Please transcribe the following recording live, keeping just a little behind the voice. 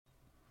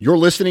You're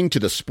listening to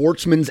the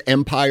Sportsman's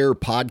Empire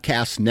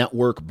Podcast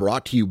Network,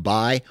 brought to you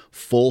by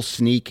Full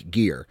Sneak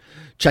Gear.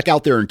 Check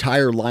out their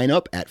entire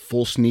lineup at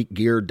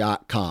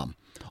fullsneakgear.com.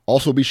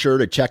 Also be sure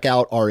to check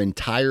out our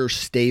entire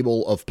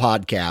stable of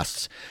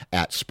podcasts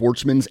at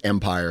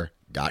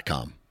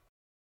sportsmansempire.com.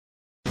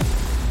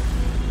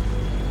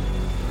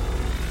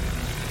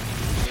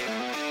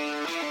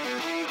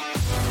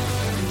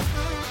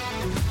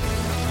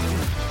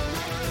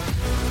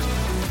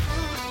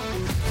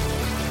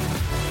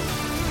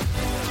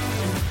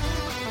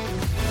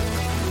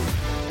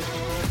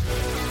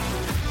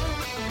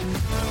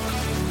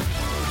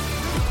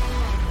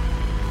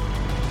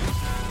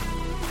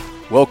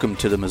 Welcome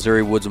to the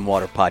Missouri Woods and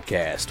Water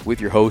Podcast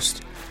with your hosts,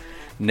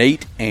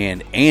 Nate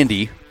and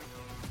Andy.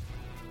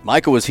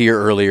 Michael was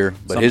here earlier,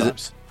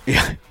 but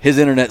his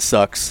internet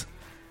sucks,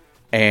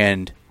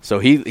 and so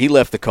he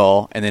left the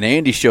call, and then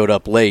Andy showed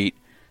up late.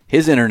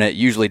 His internet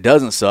usually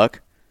doesn't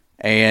suck,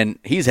 and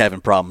he's having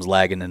problems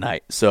lagging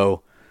tonight.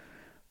 So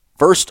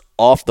first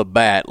off the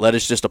bat, let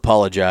us just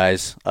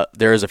apologize.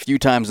 There's a few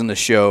times in the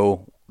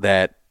show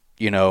that,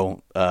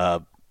 don't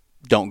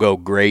go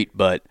great,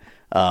 but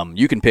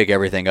you can pick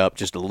everything up,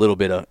 just a little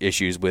bit of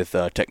issues with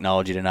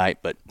technology tonight,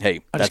 but hey,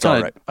 that's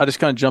all right. I just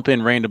kind of jump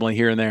in randomly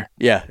here and there.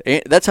 Yeah,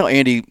 that's how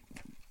Andy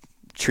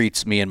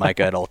treats me and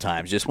Micah at all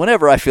times. Just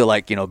whenever I feel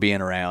like,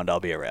 being around, I'll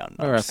be around.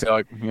 Or I feel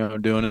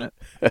like, doing it.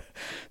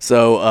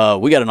 So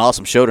we got an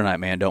awesome show tonight,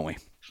 man, don't we?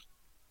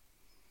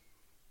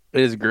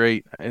 It is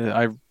great.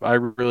 I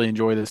really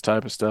enjoy this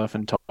type of stuff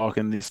and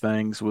talking these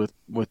things with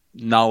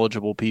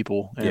knowledgeable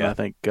people, and I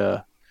think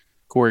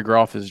Corey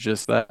Groff is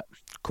just that.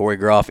 Corey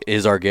Groff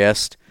is our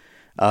guest.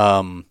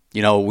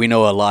 We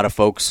know a lot of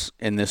folks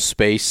in this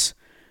space.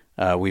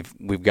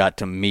 We've got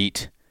to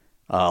meet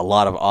a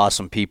lot of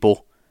awesome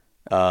people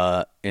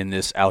in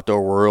this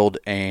outdoor world,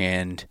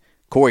 and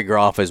Corey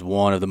Groff is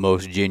one of the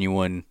most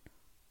genuine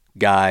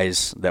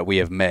guys that we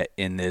have met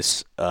in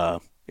this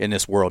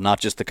world, not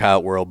just the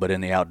coyote world, but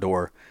in the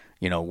outdoor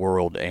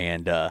world.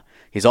 And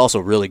he's also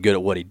really good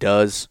at what he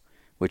does,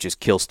 which is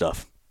kill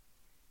stuff.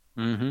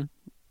 Mm-hmm.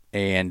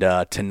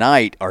 And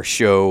tonight our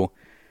show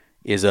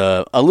is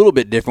a little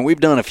bit different. We've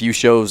done a few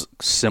shows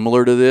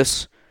similar to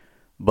this,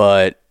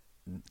 but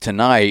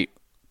tonight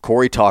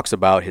Corey talks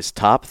about his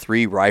top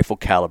 3 rifle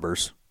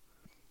calibers,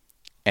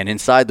 and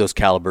inside those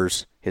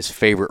calibers, his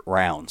favorite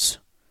rounds,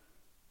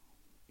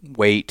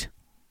 weight,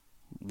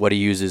 what he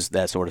uses,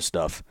 that sort of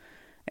stuff.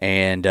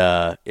 And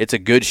it's a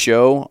good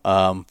show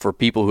for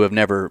people who have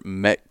never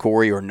met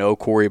Corey or know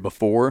Corey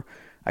before.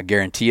 I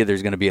guarantee you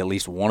there's going to be at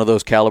least one of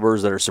those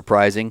calibers that are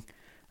surprising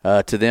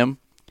to them.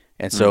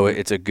 And so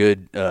it's a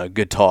good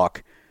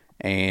talk,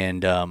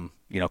 and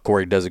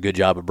Corey does a good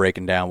job of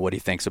breaking down what he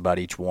thinks about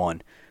each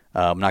one.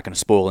 I'm not going to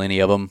spoil any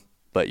of them,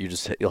 but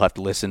you'll have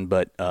to listen.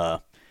 But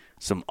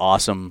some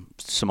awesome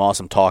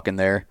talk in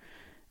there.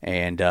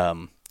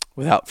 And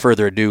without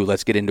further ado,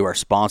 let's get into our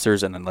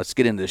sponsors, and then let's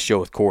get into the show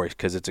with Corey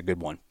because it's a good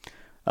one.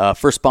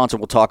 First sponsor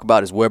we'll talk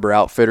about is Weber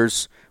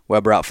Outfitters,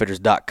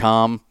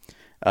 WeberOutfitters.com.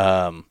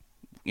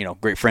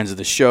 Great friends of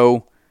the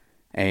show,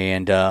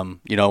 and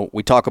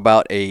we talk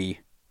about a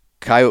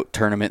coyote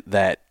tournament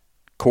that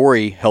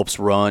Corey helps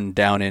run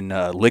down in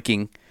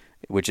Licking,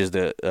 which is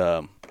the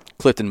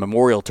Clifton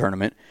Memorial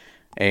Tournament,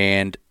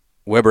 and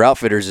Weber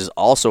Outfitters is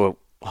also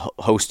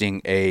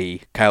hosting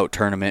a coyote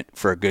tournament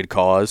for a good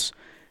cause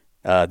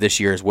this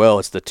year as well.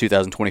 It's the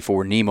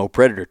 2024 Nemo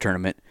Predator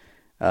Tournament,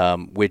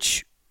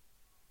 which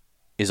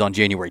is on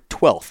January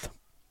 12th,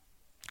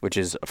 which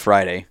is a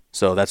Friday.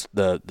 So that's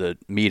the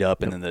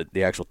meetup, and then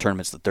the actual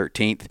tournament's the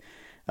 13th.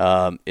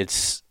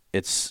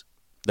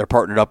 They're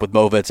partnered up with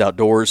Movets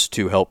Outdoors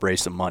to help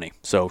raise some money.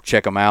 So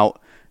check them out.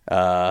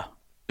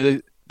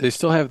 They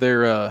still have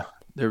their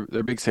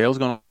big sales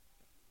going on?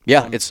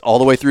 Yeah, it's all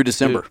the way through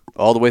December.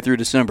 All the way through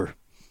December.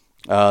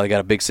 They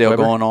got a big sale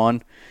going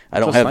on. I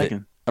don't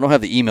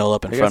have the email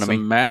up in front of me.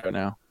 Map right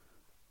now.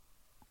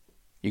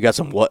 You got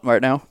some what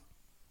right now?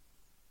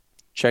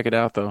 Check it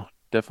out though,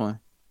 definitely.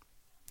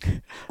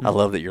 I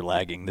love that you're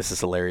lagging. This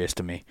is hilarious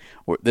to me.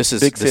 This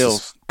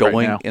is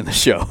going right in the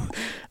show.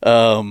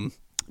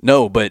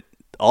 No, but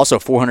also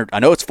 $400. I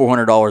know it's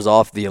 $400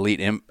 off the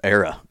Elite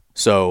Era.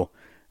 So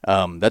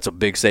that's a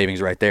big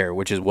savings right there,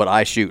 which is what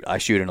I shoot. I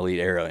shoot an Elite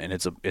Era, and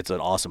it's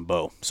an awesome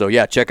bow. So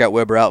yeah, check out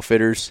Weber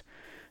Outfitters.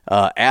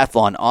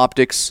 Athlon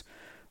Optics,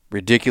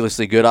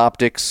 ridiculously good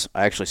optics.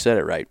 I actually said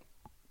it right.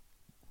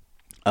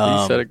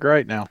 You said it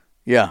great now.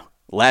 Yeah.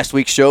 Last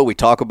week's show, we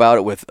talk about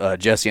it with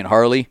Jesse and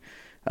Harley.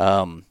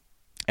 And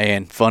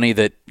funny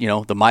that,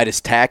 the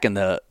Midas Tack and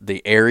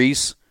the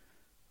Aries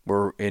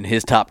were in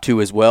his top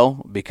 2 as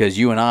well, because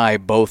you and I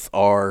both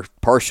are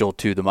partial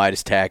to the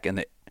Midas Tack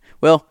and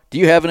do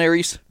you have an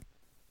Aries?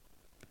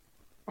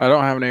 I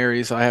don't have an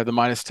Aries. I have the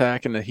Midas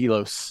Tack and the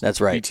Helos.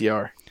 That's right.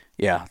 BTR.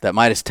 Yeah, that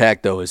Midas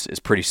Tack, though, is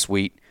pretty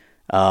sweet.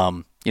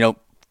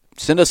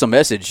 Send us a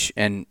message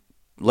and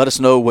let us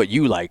know what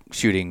you like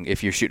shooting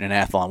if you're shooting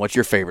an Athlon. What's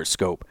your favorite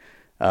scope?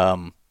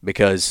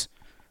 Because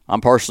I'm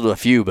partial to a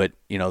few, but,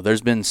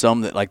 there's been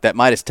some that, like that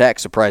Midas Tack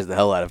surprised the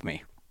hell out of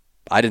me.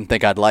 I didn't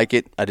think I'd like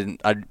it.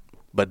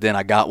 But then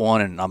I got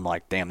one, and I'm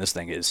like, damn, this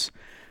thing is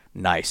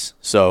nice.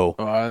 So,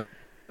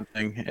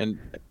 and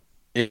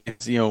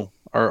it's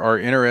our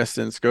interest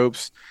in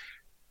scopes.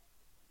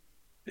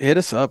 Hit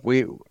us up.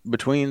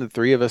 Between the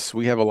three of us,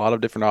 we have a lot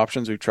of different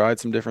options. We've tried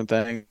some different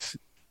things.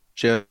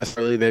 Just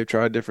really, they've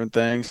tried different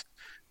things.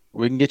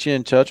 We can get you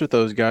in touch with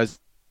those guys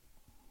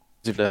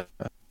if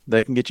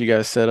they can get you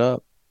guys set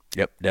up.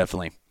 Yep,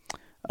 definitely.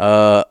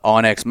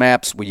 On X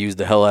Maps, we use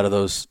the hell out of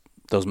those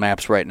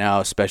maps right now,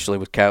 especially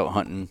with coyote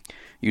hunting.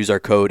 Use our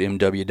code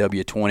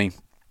MWW20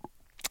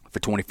 for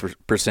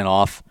 20%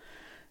 off.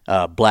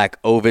 Black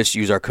Ovis,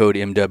 use our code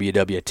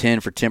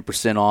MWW10 for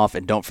 10% off,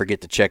 and don't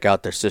forget to check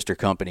out their sister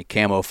company,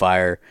 Camo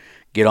Fire.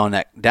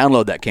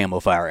 Download that Camo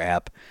Fire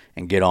app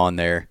and get on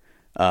there.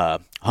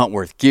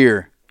 Huntworth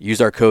Gear,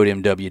 use our code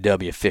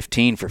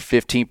MWW15 for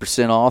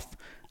 15% off.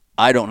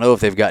 I don't know if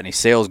they've got any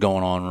sales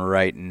going on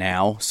right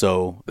now,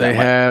 so they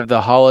have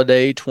the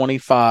Holiday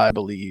 25, I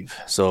believe.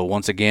 So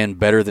once again,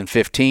 better than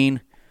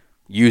 15.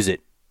 Use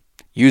it.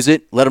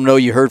 Let them know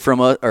you heard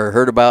from us or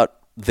heard about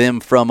them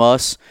from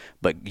us,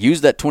 but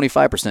use that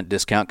 25%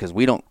 discount because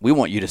we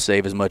want you to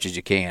save as much as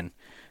you can,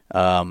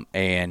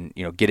 and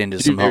get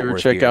into some Huntworth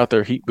check gear. out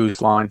their Heat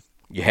Boost line.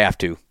 You have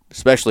to,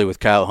 especially with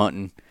coyote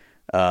hunting.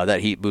 That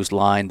Heat Boost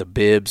line, the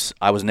bibs.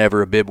 I was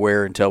never a bib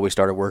wearer until we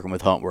started working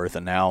with Huntworth,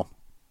 and now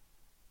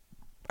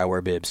I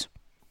wear bibs.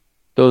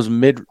 Those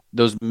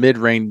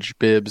mid-range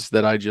bibs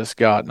that I just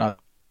got.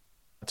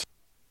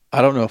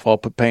 I don't know if I'll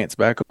put pants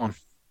back on.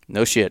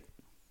 No shit.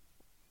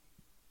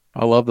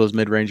 I love those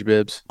mid-range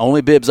bibs.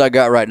 Only bibs I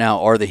got right now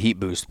are the Heat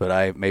Boost,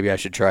 but maybe I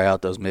should try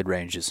out those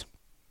mid-ranges.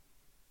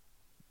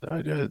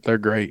 They're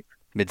great.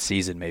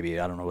 Mid-season, maybe.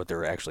 I don't know what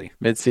they're actually.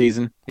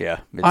 Mid-season? Yeah.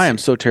 Mid-season. I am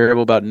so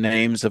terrible about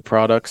names of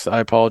products. I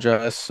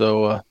apologize.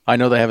 So I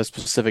know they have a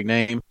specific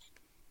name.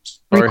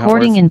 Sorry,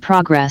 recording in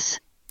progress.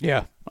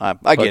 Yeah,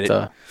 I get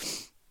it.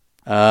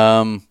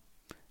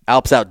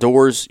 Alps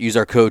Outdoors, use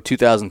our code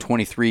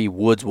 2023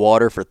 Woods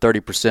Water for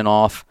 30%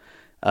 off.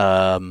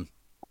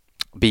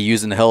 Be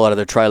using the hell out of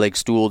their tri-leg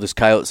stool this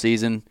coyote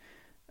season.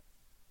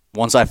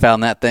 Once I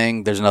found that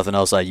thing, there's nothing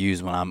else I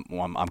use when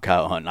I'm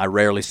coyote hunting. I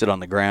rarely sit on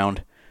the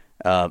ground.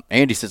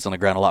 Andy sits on the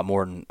ground a lot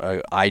more than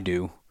I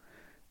do.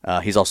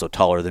 He's also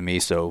taller than me,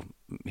 so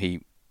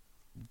he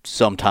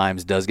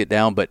sometimes does get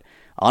down. But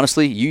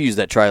honestly, you use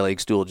that tri-leg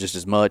stool just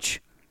as much.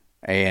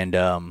 And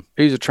I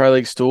use a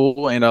tri-leg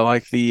stool, and I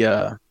like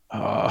the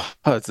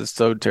it's just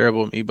so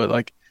terrible of me, but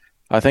like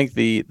I think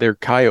their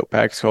coyote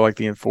pack's called like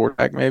the Enforce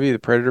pack, maybe the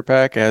Predator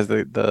pack. It has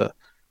the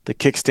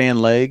kickstand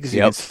legs.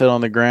 You can sit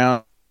on the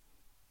ground.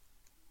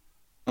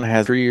 It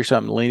has a tree or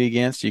something to lean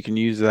against. You can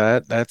use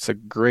that. That's a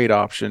great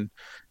option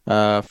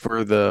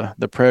for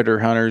the predator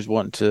hunters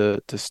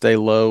wanting to stay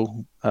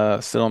low,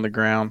 sit on the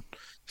ground,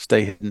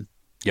 stay hidden.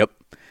 Yep.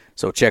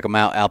 So check them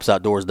out,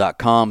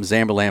 alpsoutdoors.com.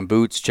 Zamberlan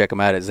Boots, check them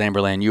out at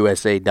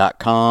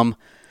zamberlanusa.com.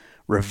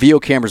 Reveal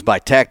Cameras by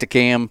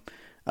Tacticam.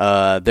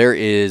 There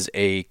is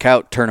a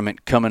coyote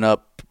tournament coming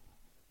up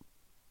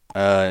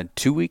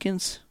 2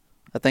 weekends,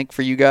 I think,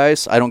 for you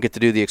guys. I don't get to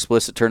do the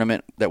explicit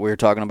tournament that we were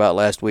talking about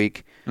last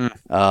week.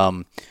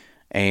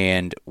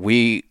 And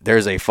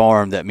there's a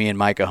farm that me and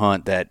Micah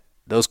hunt that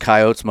those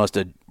coyotes must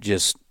have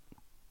just,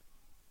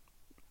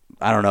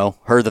 I don't know,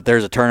 heard that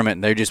there's a tournament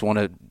and they just want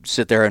to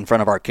sit there in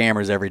front of our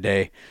cameras every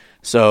day.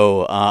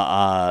 So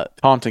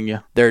taunting you.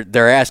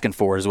 They're asking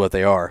for is what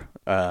they are.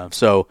 And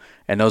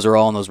those are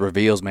all in those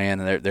reveals, man,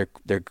 and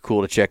they're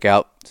cool to check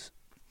out.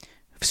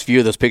 A few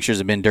of those pictures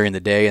have been during the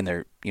day, and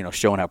they're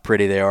showing how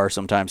pretty they are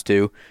sometimes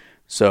too.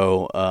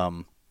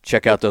 So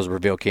check out those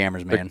reveal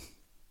cameras, man.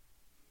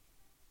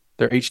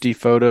 They're HD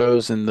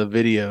photos and the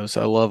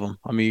videos. I love them.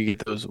 I mean, you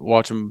get those,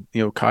 watch them,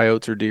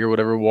 coyotes or deer,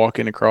 whatever,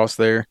 walking across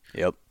there.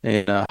 Yep.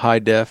 And high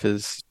def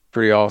is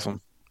pretty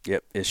awesome.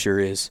 Yep, it sure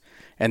is.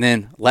 And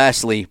then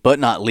lastly, but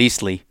not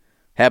leastly,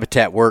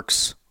 Habitat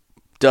Works.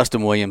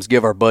 Dustin Williams,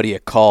 give our buddy a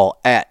call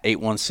at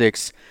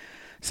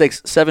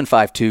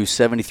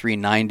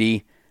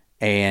 816-752-7390.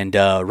 And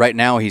right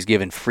now he's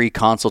giving free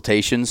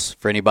consultations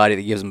for anybody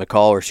that gives him a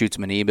call or shoots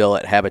him an email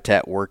at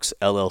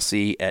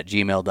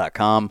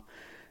habitatworksllc@gmail.com.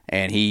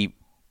 And he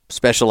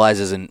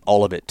specializes in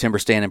all of it: timber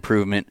stand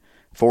improvement,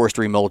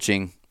 forestry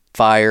mulching,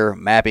 fire,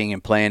 mapping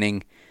and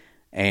planning.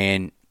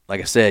 And like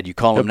I said, you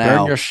call him now. He'll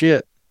burn your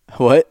shit.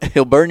 What?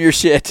 He'll burn your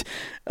shit.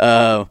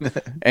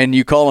 And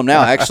you call him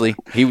now, actually.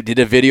 He did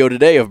a video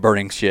today of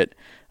burning shit.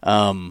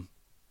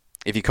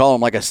 If you call him,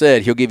 like I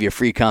said, he'll give you a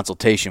free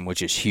consultation,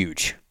 which is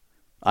huge.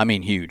 I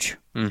mean huge.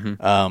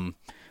 Mm-hmm.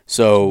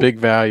 So big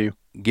value.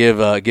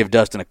 Give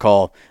Dustin a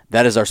call.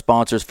 That is our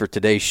sponsors for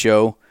today's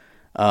show.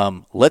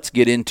 Let's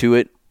get into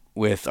it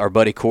with our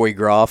buddy Corey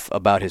Groff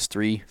about his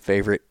 3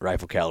 favorite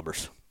rifle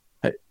calibers.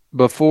 Hey,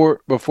 before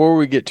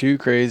we get too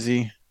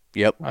crazy,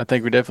 yep, I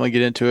think we definitely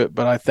get into it,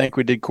 but I think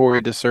we did Corey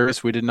a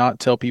disservice. We did not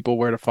tell people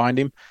where to find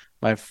him.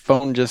 My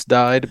phone just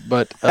died,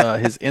 but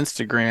his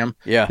Instagram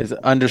is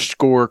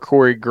 _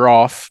 Corey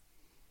Groff.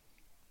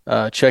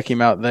 Check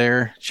him out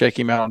there. Check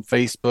him out on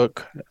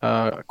Facebook,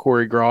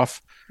 Corey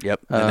Groff.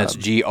 Yep, and that's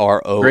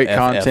Groff. Great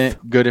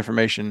content, good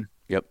information.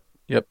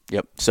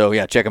 Yep. So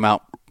yeah, check them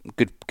out.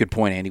 Good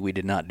point, Andy. We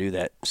did not do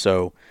that.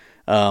 So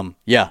now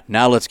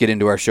let's get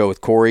into our show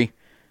with Corey,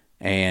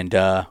 and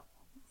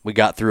we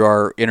got through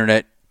our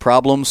internet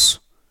problems,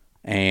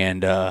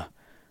 and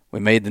we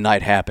made the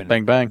night happen.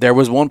 Bang bang. There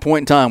was one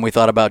point in time we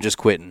thought about just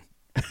quitting,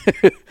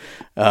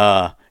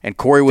 and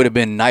Corey would have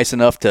been nice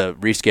enough to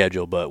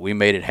reschedule, but we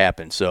made it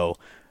happen. So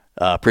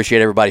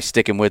appreciate everybody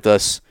sticking with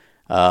us.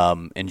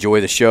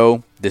 Enjoy the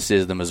show. This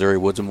is the Missouri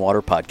Woods and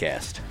Water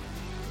Podcast.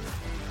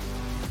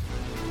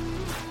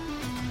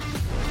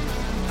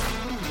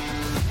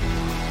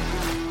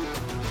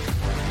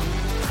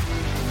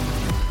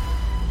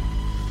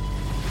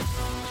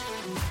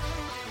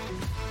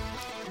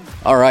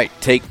 All right,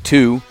 take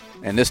 2,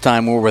 and this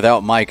time we're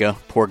without Micah.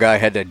 Poor guy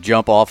had to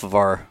jump off of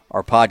our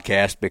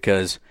podcast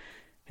because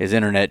his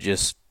internet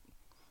just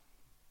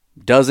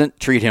doesn't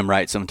treat him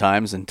right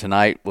sometimes, and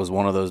tonight was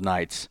one of those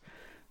nights.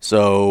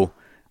 So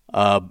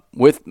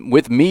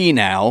with me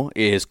now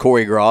is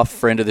Corey Groff,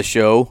 friend of the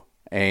show,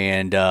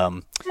 and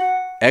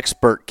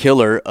expert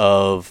killer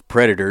of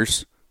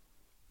predators.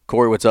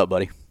 Corey, what's up,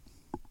 buddy?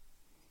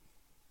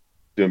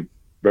 Doing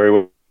very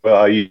well.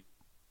 How you?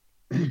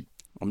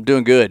 I'm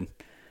doing good.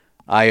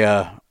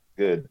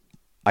 Good.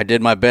 I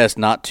did my best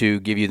not to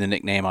give you the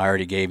nickname I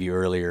already gave you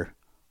earlier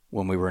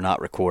when we were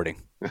not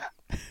recording.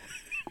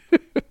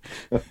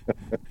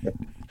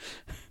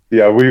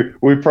 Yeah,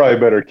 we probably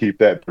better keep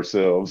that for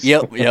ourselves.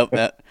 Yep.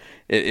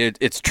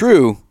 It's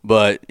true,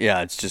 but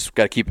yeah, it's just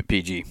got to keep it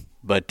PG.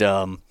 But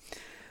we're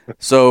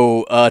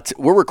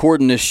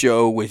recording this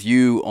show with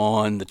you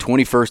on the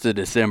 21st of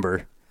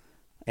December,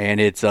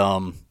 and it's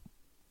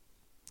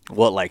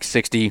like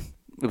 60.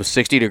 It was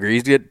 60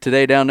 degrees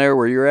today down there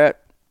where you're at.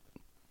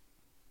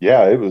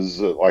 Yeah, it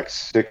was like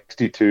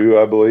 62,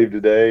 I believe,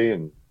 today,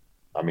 and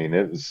I mean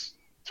it's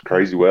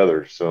crazy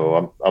weather.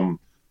 So I'm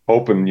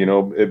hoping,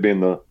 it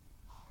being the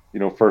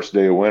first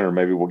day of winter,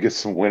 maybe we'll get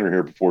some winter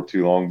here before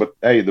too long. But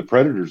hey, the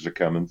predators are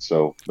coming,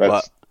 so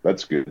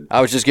that's good.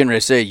 I was just getting ready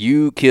to say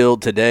you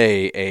killed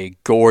today a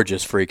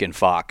gorgeous freaking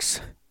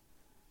fox.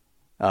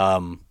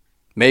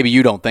 Maybe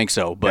you don't think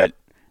so, but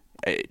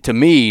to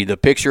me, the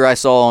picture I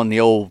saw on the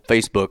old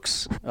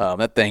Facebooks,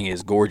 that thing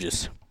is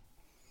gorgeous.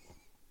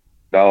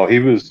 No, he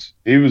was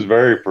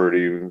very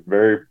pretty,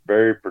 very,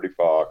 very pretty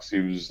fox. He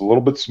was a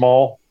little bit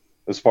small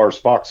as far as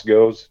fox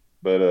goes,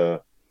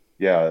 but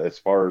yeah, as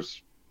far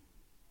as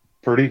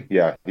pretty,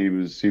 yeah, he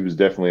was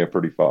definitely a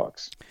pretty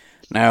fox.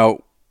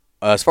 Now,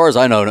 as far as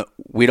I know,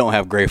 we don't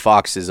have gray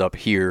foxes up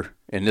here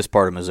in this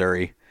part of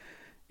Missouri.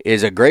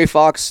 Is a gray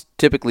fox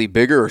typically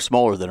bigger or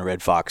smaller than a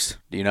red fox?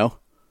 Do you know?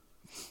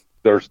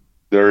 They're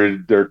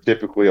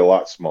typically a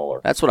lot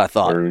smaller. That's what I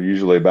thought. They're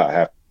usually about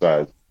half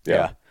the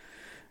size.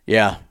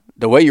 Yeah.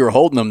 The way you were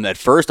holding them at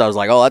first, I was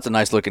like, "Oh, that's a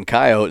nice looking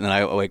coyote," and then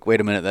I like,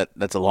 "Wait a minute,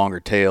 that's a longer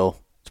tail.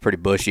 It's pretty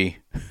bushy."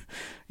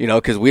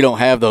 Because we don't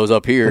have those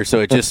up here, so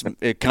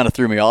it kind of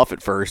threw me off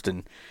at first.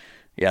 And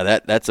yeah,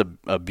 that's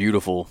a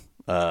beautiful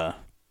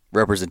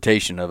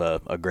representation of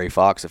a gray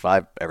fox if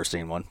I've ever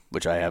seen one,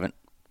 which I haven't.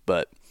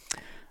 But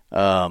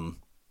they're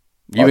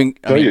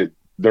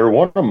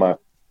one of my.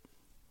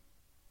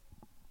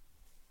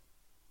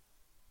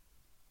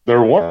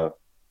 They're one.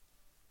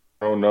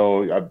 I don't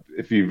know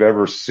if you've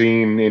ever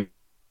seen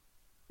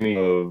any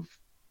of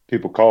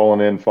people calling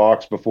in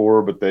fox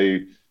before, but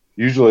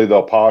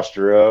they'll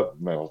posture up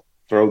and they'll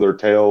throw their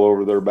tail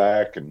over their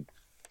back, and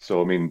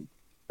so I mean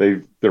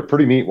they're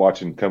pretty neat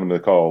watching coming to the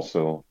call.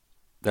 So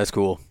that's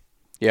cool.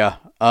 Yeah,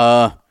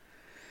 I've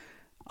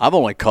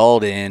only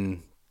called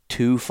in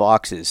 2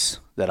 foxes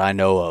that I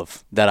know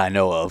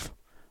of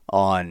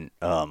on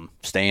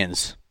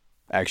stands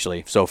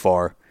actually so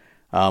far.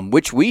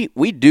 Which we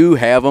do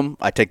have them.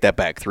 I take that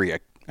back, 3.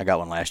 I got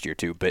one last year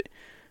too, but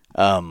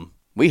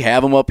we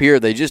have them up here.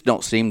 They just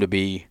don't seem to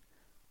be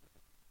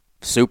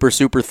super,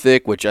 super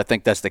thick, which I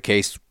think that's the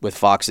case with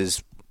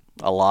foxes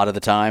a lot of the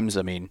times.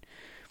 I mean,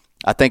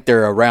 I think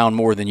they're around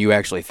more than you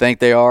actually think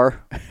they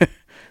are,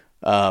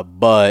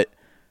 but,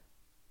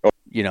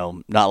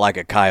 not like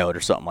a coyote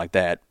or something like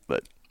that.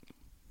 But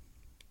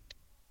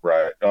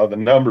right. The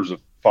numbers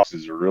of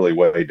foxes are really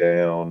way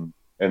down,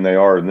 and they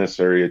are in this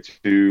area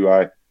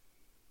too.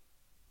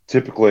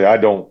 Typically, I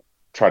don't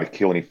try to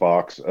kill any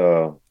fox.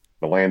 The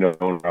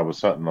landowner I was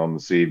hunting on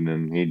this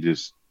evening,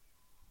 he's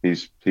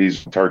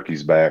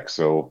turkey's back,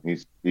 so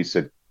he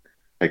said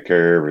take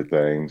care of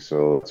everything.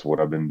 So that's what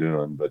I've been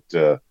doing.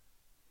 But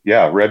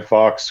yeah, red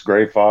fox,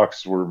 gray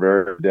fox, we're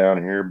very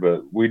down here,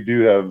 but we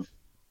do have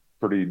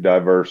pretty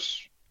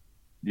diverse,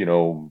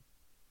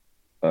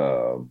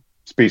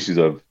 species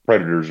of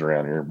predators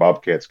around here: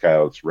 bobcats,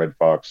 coyotes, red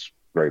fox,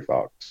 gray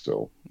fox.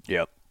 So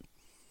yep.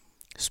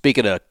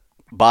 Speaking of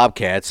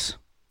bobcats,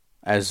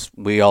 as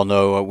we all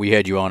know, we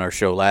had you on our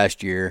show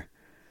last year.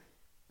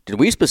 Did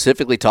we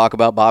specifically talk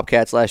about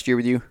bobcats last year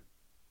with you?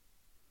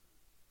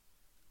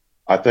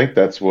 I think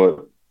that's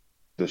what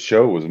the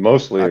show was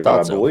mostly. I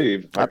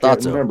believe. I thought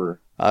can't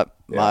remember.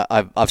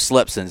 I've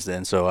slept since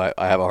then, so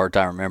I have a hard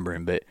time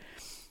remembering. But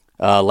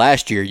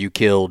last year you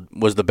killed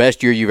was the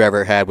best year you've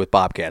ever had with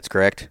bobcats,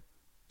 correct?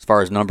 As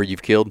far as number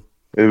you've killed?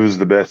 It was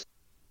the best.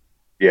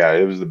 Yeah,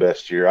 it was the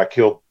best year. I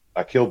killed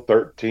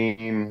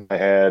 13. I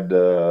had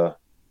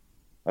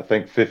I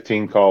think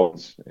 15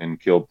 calls and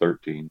killed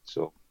 13.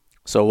 So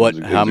what?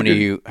 How many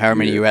year.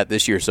 you at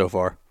this year so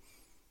far?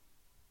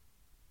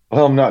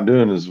 Well, I'm not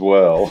doing as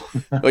well.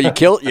 Well, you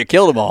killed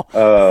them all.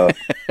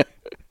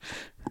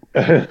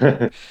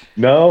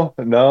 No,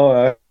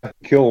 I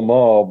kill them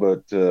all,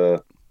 but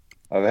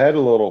I've had a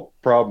little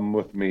problem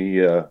with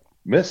me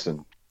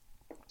missing.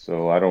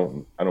 So I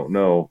don't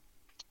know,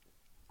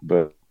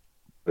 but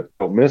I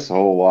don't miss a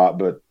whole lot.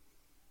 But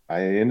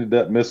I ended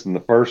up missing the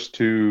first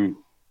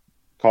two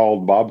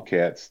called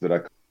bobcats that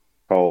I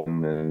called,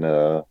 and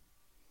then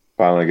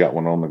finally got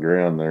one on the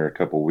ground there a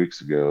couple of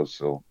weeks ago.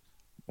 So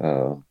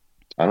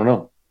I don't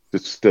know.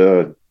 Just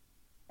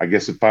I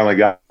guess it finally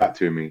got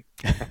to me.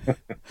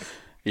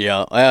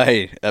 Yeah.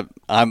 Hey,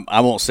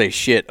 I won't say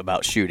shit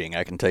about shooting.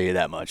 I can tell you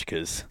that much,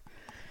 because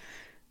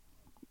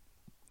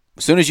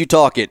as soon as you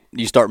talk it,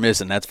 you start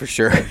missing. That's for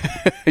sure.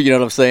 You know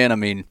what I'm saying? I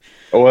mean,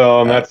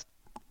 well, and that's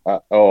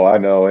I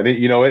know, and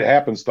it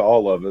happens to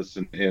all of us,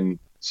 and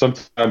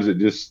sometimes it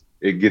gets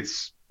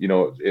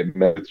it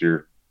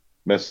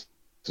messes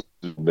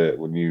a bit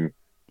when you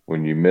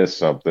miss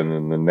something,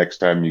 and the next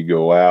time you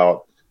go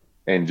out,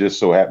 and just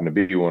so happened to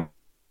be one.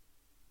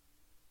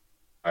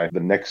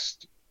 The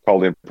next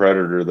called in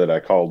predator that I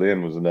called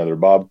in was another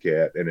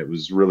bobcat, and it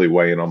was really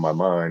weighing on my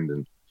mind,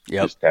 and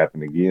just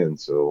happened again.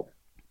 So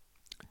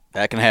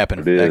that can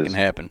happen. That can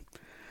happen.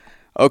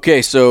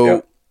 Okay,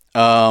 so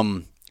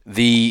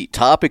the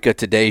topic of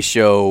today's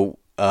show,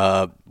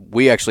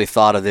 we actually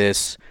thought of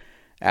this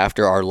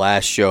after our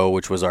last show,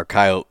 which was our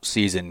coyote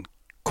season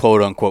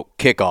quote unquote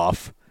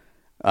kickoff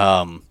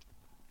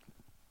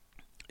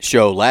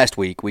show last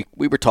week. We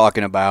were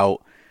talking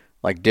about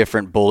like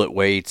different bullet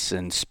weights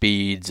and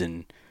speeds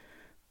and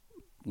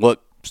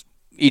what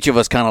each of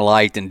us kind of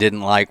liked and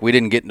didn't like. We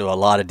didn't get into a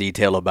lot of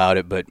detail about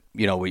it, but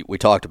we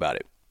talked about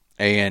it.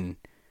 And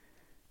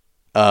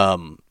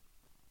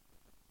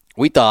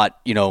we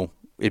thought,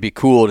 it'd be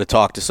cool to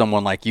talk to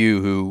someone like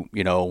you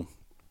who,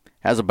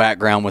 has a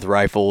background with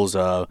rifles.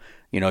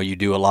 You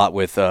do a lot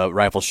with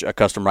a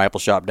custom rifle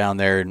shop down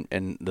there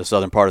in the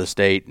southern part of the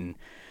state. And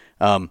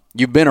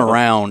you've been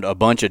around a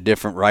bunch of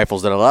different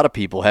rifles that a lot of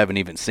people haven't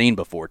even seen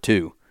before,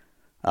 too.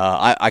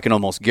 I can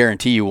almost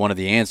guarantee you one of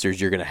the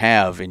answers you're going to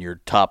have in your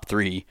top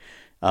three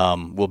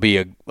will be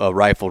a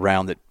rifle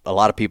round that a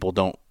lot of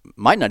people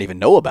might not even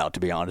know about, to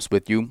be honest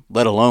with you,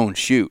 let alone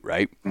shoot,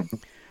 right? Mm-hmm.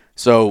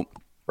 So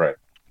right.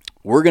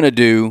 We're going to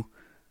do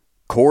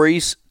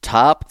Corey's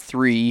top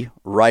three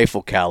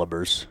rifle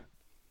calibers.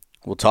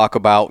 We'll talk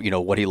about,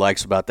 what he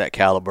likes about that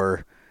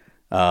caliber,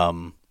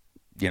 that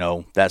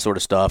sort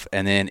of stuff.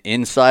 And then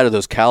inside of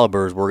those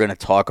calibers, we're going to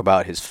talk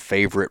about his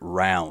favorite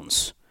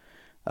rounds.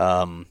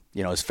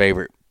 His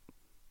favorite,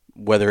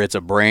 whether it's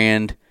a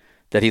brand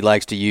that he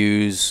likes to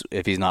use,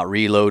 if he's not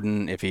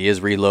reloading, if he is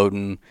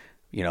reloading,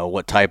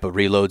 what type of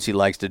reloads he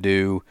likes to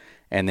do,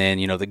 and then,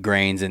 the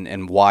grains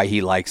and why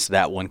he likes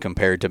that one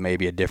compared to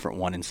maybe a different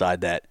one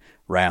inside that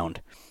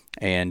round.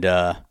 And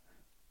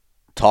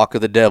talk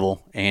of the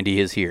devil, Andy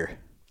is here.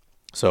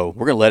 So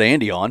we're going to let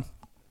Andy on,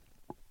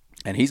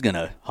 and he's going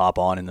to hop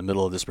on in the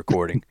middle of this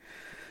recording.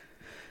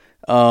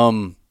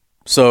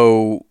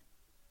 So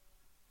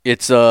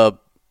it's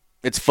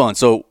fun.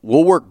 So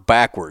we'll work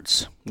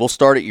backwards. We'll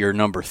start at your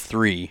number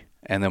 3,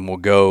 and then we'll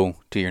go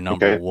to your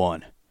number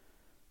 1.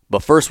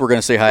 But first, we're going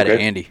to say hi to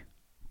Andy.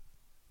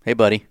 Hey,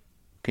 buddy.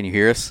 Can you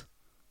hear us?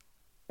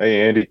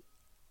 Hey, Andy.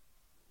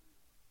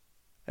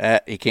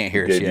 He can't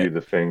hear us yet. Gave you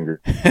the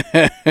finger.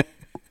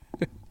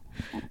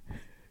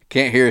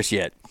 Can't hear us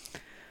yet.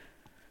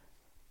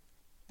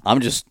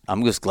 I'm just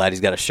glad he's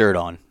got a shirt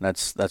on.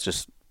 That's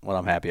just what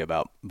I'm happy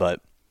about.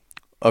 But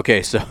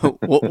okay, so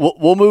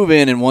we'll move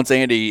in, and once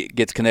Andy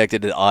gets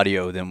connected to the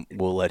audio, then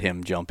we'll let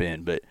him jump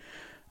in. But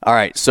all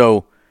right,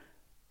 so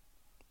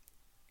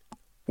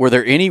were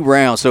there any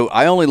rounds? So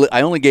I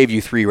only gave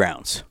you 3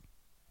 rounds,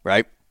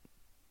 right?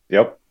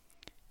 Yep.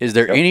 Is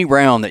there any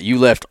round that you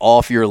left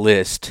off your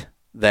list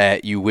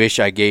that you wish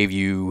I gave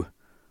you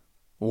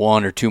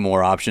 1 or 2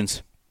 more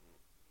options?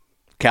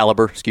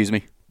 Caliber, excuse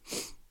me.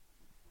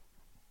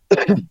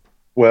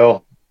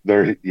 Well,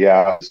 there's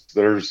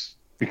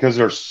because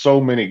there's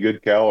so many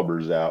good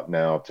calibers out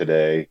now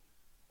today.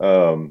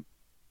 But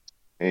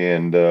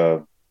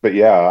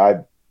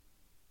yeah,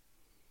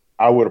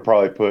 I would have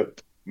probably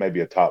put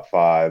maybe a top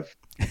 5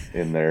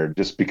 in there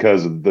just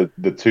because of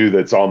the 2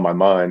 that's on my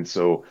mind.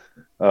 So,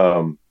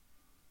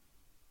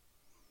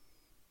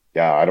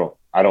 yeah, I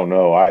don't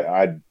know.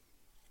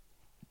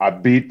 I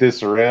beat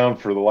this around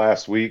for the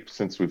last week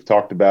since we've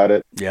talked about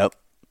it. Yep.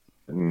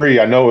 3,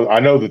 I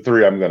know the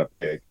 3 I'm going to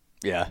pick.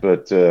 Yeah.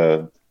 But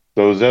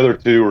those other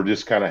 2 are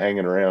just kind of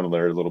hanging around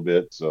there a little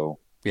bit. So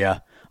yeah,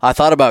 I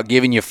thought about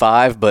giving you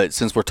 5, but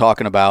since we're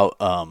talking about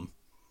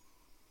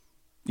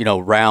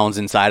rounds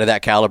inside of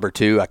that caliber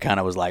too, I kind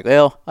of was like,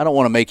 well, I don't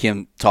want to make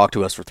him talk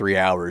to us for 3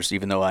 hours,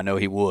 even though I know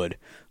he would.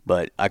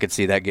 but I could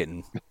see that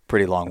getting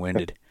pretty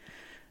long-winded.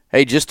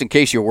 Hey, just in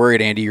case you're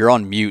worried, Andy, you're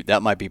on mute.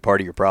 That might be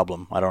part of your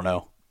problem. I don't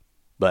know.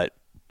 But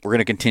we're going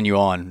to continue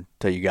on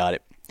until you got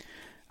it.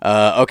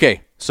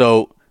 Okay,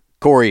 so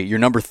Corey, your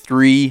number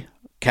 3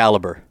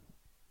 caliber.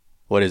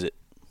 What is it?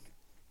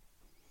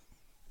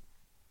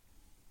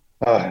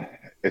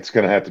 It's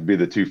going to have to be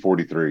the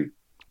 243.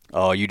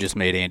 Oh, you just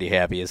made Andy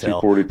happy as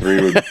hell.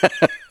 243 would,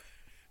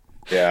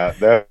 yeah,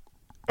 that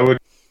would,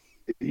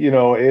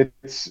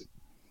 it's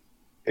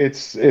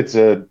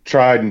a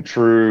tried and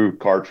true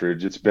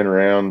cartridge. It's been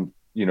around,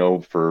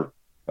 for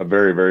a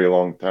very, very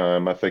long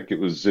time. I think it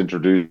was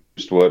introduced,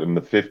 in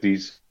the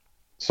 50s,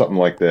 something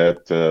like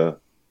that.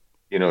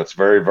 It's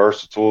very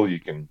versatile. You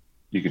can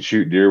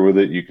shoot deer with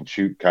it. You can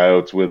shoot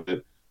coyotes with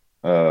it.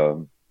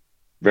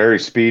 Very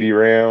speedy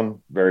round,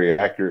 very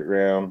accurate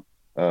round.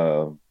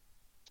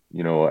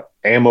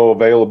 Ammo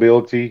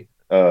availability.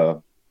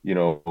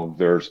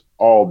 There's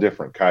all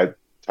different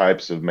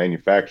types of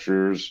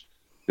manufacturers,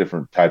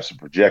 different types of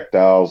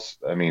projectiles.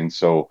 I mean,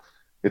 so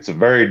it's a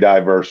very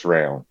diverse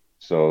round.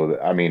 So,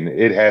 I mean,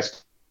 it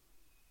has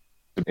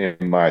to be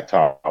in my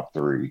top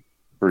 3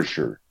 for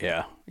sure.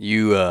 Yeah.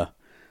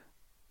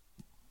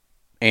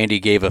 Andy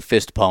gave a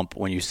fist pump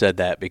when you said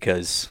that,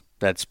 because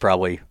that's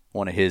probably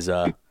one of his,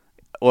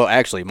 well,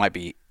 actually might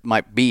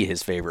be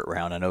his favorite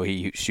round. I know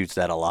he shoots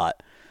that a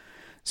lot.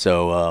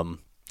 So,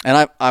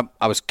 and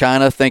I was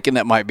kind of thinking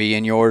that might be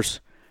in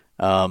yours,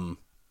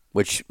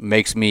 which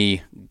makes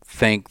me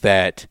think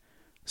that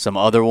some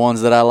other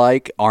ones that I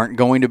like aren't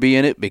going to be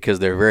in it because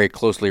they're very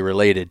closely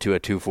related to a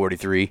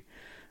 243.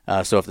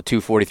 So if the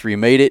 243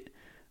 made it,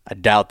 I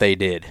doubt they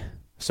did.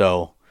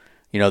 So,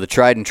 the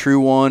tried and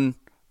true one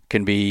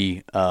can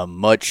be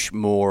much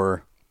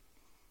more,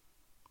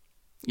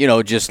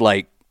 just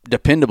like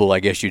dependable, I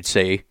guess you'd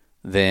say,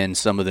 than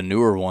some of the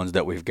newer ones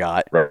that we've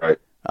got. Right.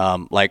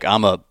 Like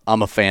I'm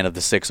a fan of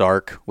the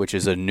 6-ARC, which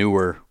is a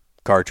newer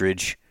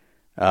cartridge,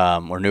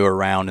 or newer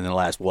round in the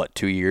last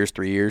 2 years,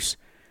 3 years.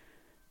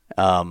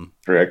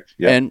 Correct.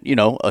 Yeah. And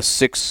a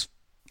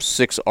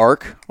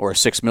 6-ARC or a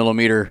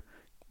 6mm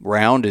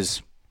round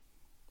is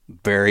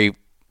very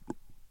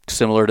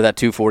similar to that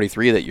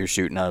 243 that you're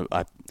shooting. And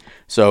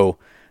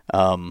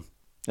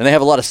they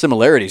have a lot of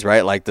similarities,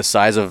 right? Like the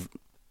size of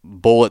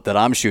bullet that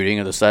I'm shooting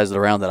or the size of the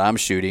round that I'm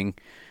shooting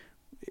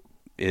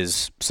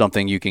is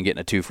something you can get in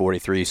a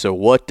 243. So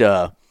what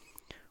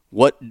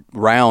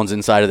rounds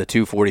inside of the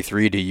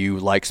 243 do you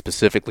like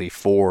specifically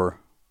for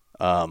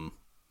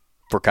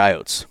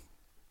coyotes?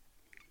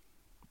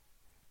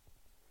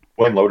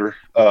 One loader,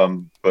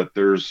 but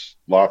there's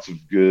lots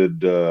of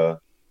good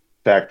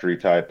factory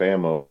type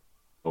ammo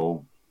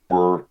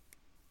for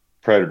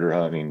predator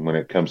hunting when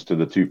it comes to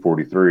the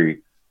 243.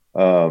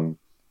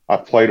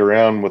 I've played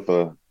around with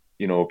a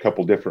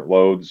couple different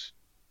loads.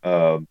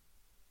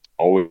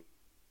 Always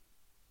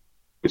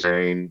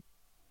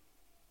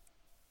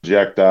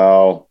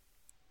projectile.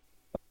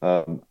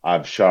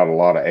 I've shot a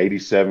lot of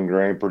 87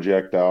 grain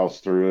projectiles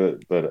through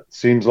it, but it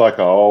seems like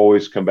I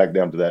always come back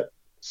down to that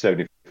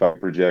 75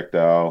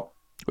 projectile.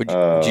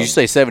 Did you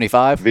say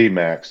 75?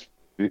 VMAX.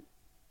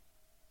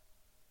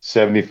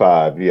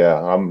 75, yeah.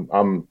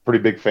 I'm pretty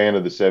big fan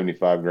of the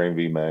 75 grain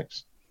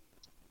VMAX.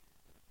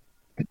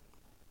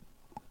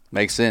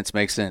 Makes sense.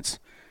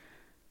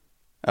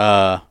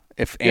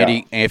 If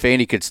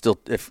Andy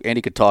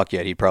could talk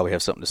yet, he'd probably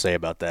have something to say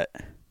about that.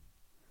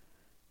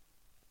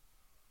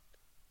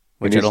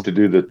 He needs to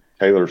do the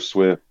Taylor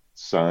Swift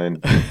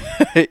sign.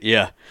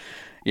 Yeah.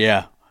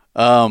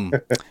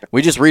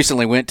 We just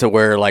recently went to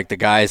where like the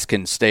guys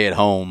can stay at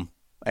home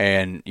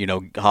and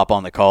hop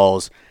on the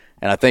calls.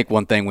 And I think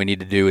one thing we need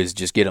to do is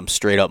just get them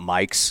straight up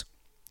mics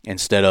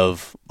instead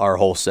of our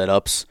whole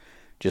setups,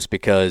 just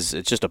because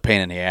it's just a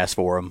pain in the ass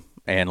for them.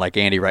 And like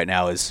Andy right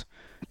now is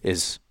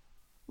he's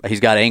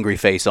got angry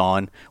face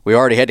on. We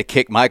already had to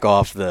kick Mike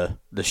off the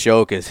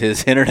show because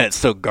his internet's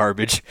so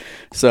garbage.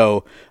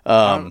 So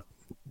I'm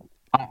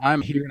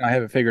here and I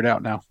have it figured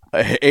out now.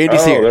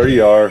 Andy's here. There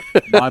you are.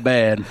 My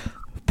bad.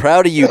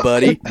 Proud of you,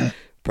 buddy.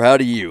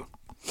 Proud of you.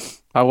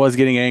 I was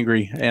getting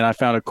angry, and I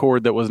found a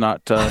cord that was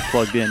not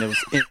plugged in. It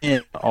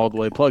was all the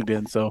way plugged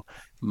in, so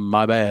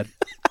my bad.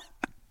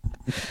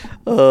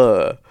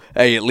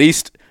 Hey, at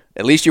least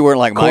you weren't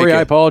like Mike. Corey, I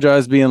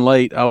apologize being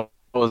late. I was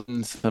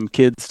putting some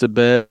kids to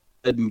bed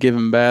and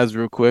giving baths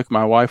real quick.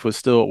 My wife was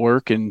still at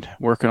work and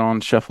working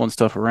on shuffling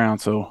stuff around,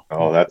 so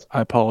I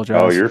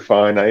apologize. Oh, you're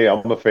fine. Hey,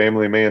 I'm a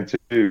family man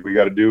too. We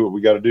got to do what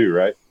we got to do,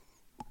 right?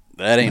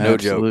 That ain't no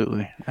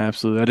joke.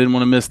 Absolutely. I didn't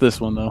want to miss this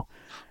one though.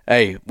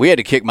 Hey, we had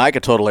to kick Micah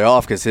totally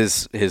off because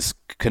his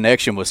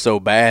connection was so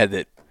bad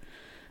that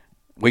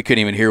we couldn't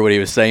even hear what he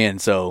was saying.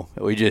 So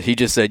he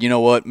just said, you know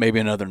what, maybe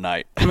another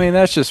night. I mean,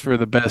 that's just for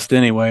the best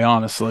anyway,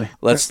 honestly.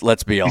 Let's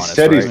be honest. He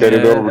said he's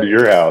headed over to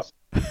your house.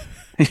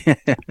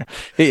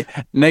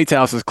 Nate's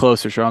house is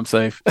closer, so I'm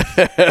safe.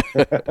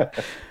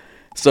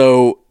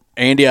 So,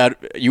 Andy,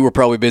 you were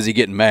probably busy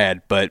getting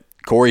mad, but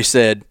Corey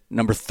said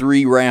number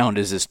 3 round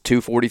is his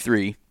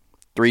 243,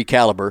 3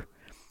 caliber,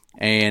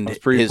 and I was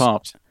pretty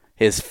pumped.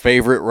 his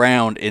favorite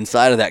round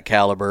inside of that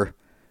caliber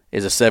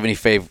is a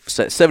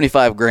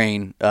 75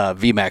 grain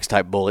VMAX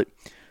type bullet.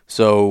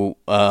 So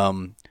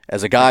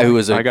as a guy who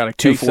is a I got a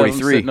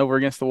 243 sitting over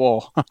against the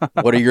wall.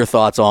 what are your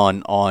thoughts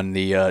on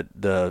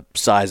the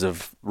size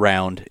of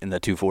round in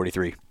the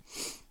 243?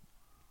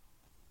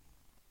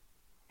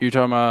 You're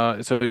talking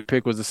about, so your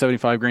pick was the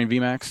 75 grain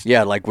VMAX?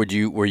 Yeah, like were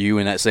you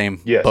in that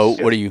same Yes, boat?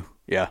 yes. What do you?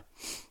 Yeah.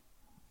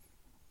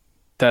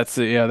 That's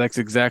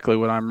exactly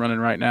what I'm running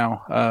right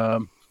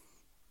now.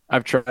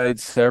 I've tried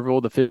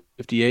several, the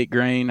 58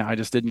 grain. I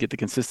just didn't get the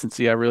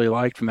consistency I really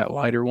liked from that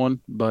lighter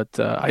one. But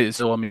when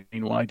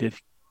I did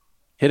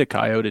hit a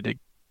coyote, it did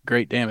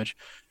great damage.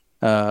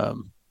 That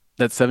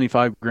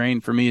 75 grain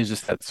for me is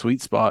just that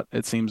sweet spot,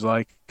 it seems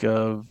like,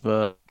 of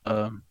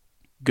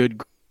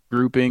good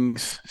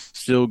groupings,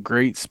 still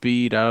great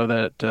speed out of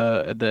that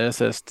the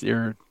SS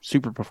or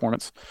Super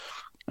Performance.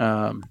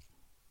 I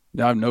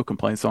have no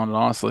complaints on it,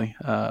 honestly.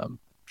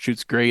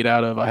 Shoots great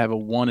out of, I have a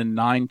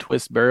 1-in-9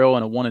 twist barrel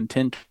and a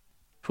 1-in-10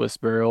 twist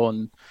barrel,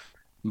 and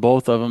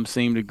both of them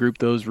seem to group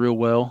those real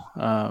well.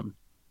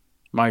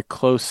 My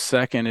close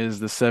second is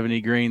the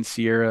 70 grain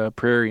Sierra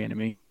Prairie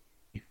Enemy.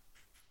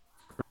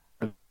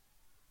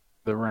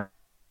 The round,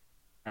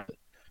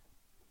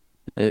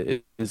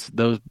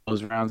 those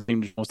rounds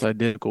seem almost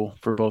identical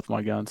for both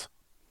my guns.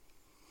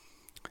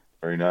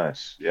 Very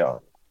nice. Yeah.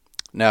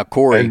 Now,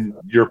 Corey, And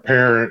your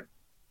parent.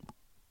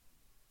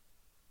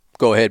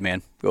 go ahead,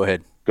 man. Go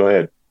ahead. Go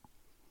ahead.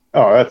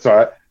 Oh, that's all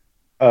right.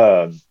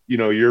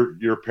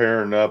 You're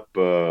pairing up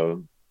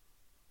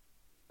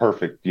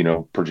perfect,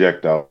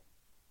 projectiles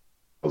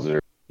there,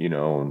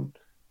 and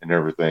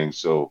everything.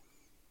 So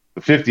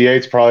the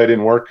 58s probably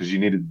didn't work because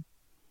you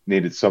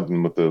needed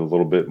something with a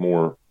little bit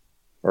more,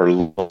 or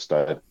less,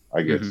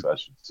 I guess I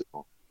should say.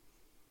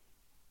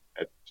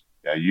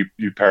 Yeah,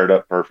 you paired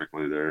up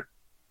perfectly there.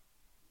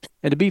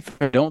 And to be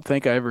fair, I don't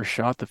think I ever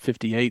shot the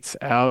 58s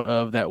out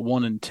of that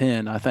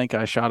 1-in-10. I think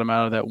I shot them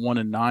out of that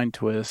 1-in-9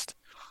 twist.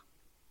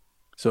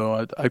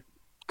 So I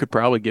could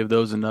probably give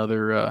those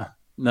another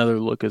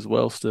look as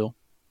well still.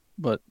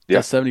 But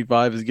that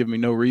 75 has given me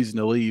no reason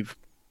to leave.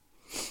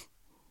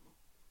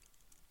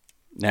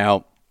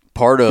 Now,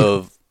 part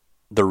of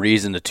the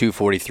reason the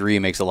 243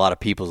 makes a lot of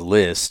people's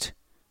list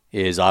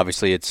is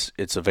obviously its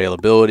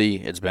availability.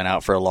 It's been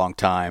out for a long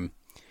time,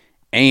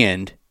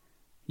 and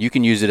you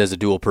can use it as a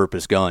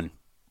dual-purpose gun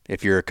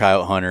if you're a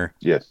coyote hunter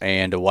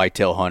and a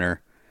whitetail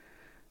hunter.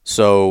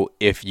 So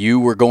if you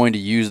were going to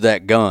use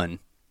that gun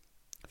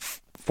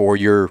for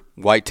your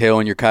whitetail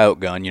and your coyote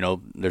gun,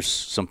 there's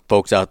some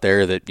folks out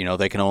there that,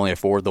 they can only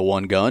afford the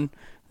one gun.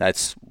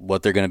 That's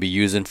what they're going to be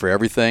using for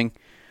everything.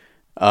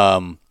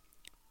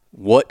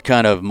 What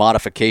kind of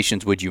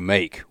modifications would you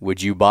make?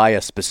 Would you buy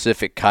a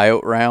specific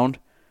coyote round,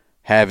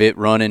 have it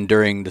running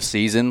during the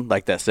season,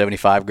 like that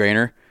 75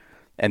 grainer,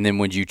 and then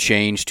would you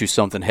change to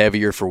something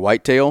heavier for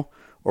whitetail,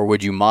 or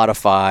would you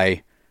modify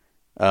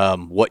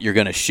what you're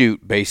going to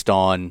shoot based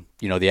on,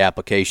 the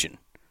application?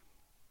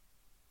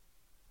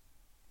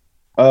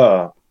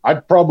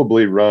 I'd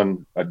probably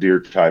run a deer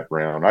type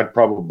round. I'd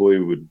probably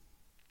would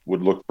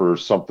look for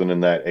something in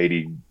that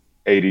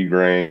 80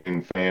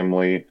 grain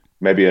family,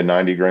 maybe a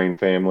 90 grain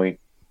family,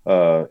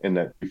 in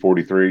that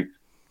 43.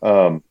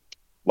 I'll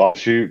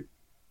shoot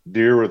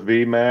deer with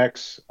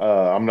VMAX.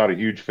 I'm not a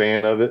huge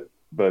fan of it,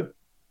 but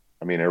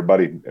I mean,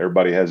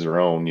 everybody has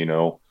their own,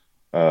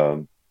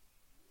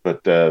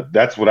 but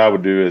that's what I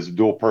would do as a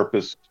dual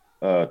purpose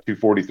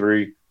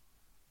 243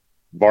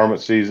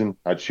 varmint season.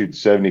 I'd shoot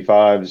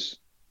 75s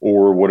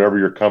or whatever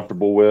you're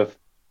comfortable with,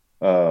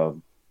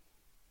 and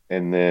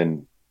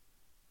then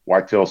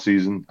whitetail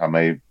season, I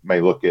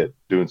may look at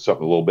doing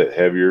something a little bit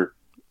heavier,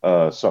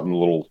 something a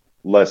little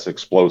less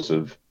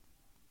explosive.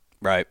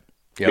 Right.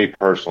 Yep. Me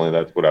personally,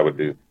 that's what I would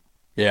do.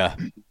 Yeah.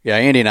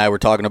 Andy and I were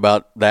talking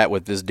about that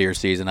with this deer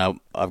season.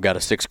 I've got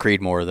a 6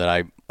 Creedmoor that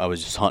I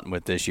was just hunting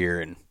with this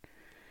year, and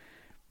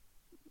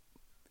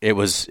it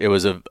was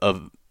a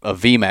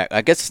VMAX.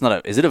 I guess it's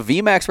not is it a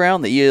VMAX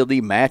round? The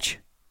ELD match,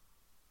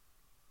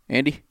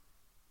 Andy?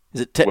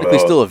 Is it technically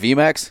still a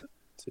VMAX?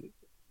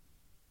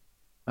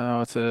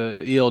 Oh, it's a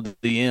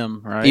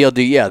ELDM, right? ELD,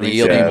 yeah,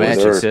 the ELD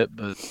match tip,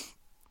 but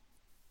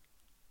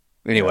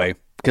anyway,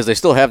 because they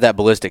still have that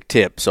ballistic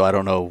tip, so I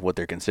don't know what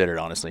they're considered,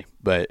 honestly.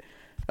 But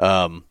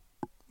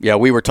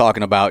we were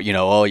talking about, you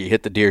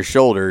hit the deer's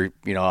shoulder.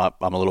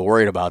 I'm a little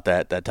worried about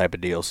that type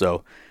of deal.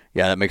 So,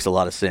 yeah, that makes a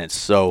lot of sense.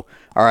 So,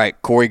 all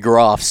right, Corey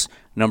Groff's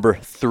number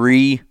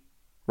 3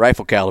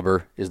 rifle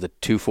caliber is the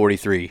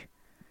 243,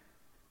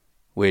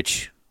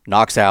 which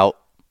knocks out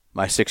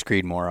my 6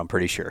 Creedmoor, I'm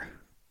pretty sure.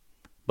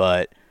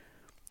 But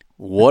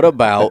what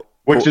about...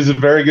 Which is a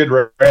very good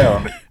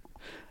round.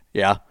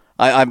 Yeah.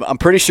 I'm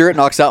pretty sure it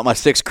knocks out my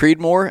 6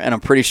 Creedmoor, and I'm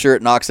pretty sure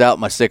it knocks out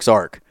my 6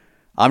 ARC.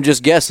 I'm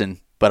just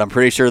guessing, but I'm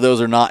pretty sure those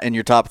are not in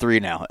your top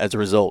 3 now as a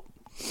result.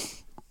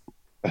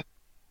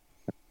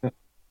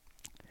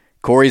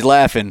 Corey's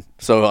laughing,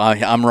 so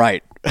I'm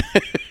right.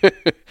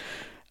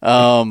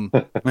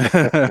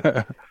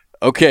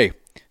 Okay,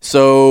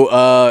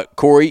 so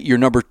Corey, your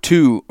number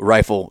 2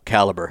 rifle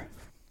caliber.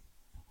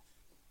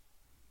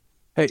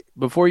 Hey,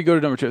 before you go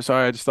to number 2,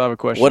 sorry, I just thought of a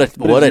question. What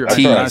a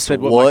tease! I said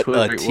what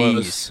my twist rate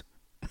was. tease!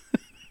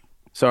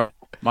 Sorry,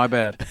 my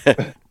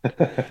bad.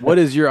 What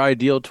is your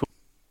ideal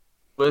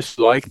twist?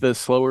 Like the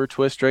slower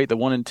twist rate, the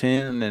 1 in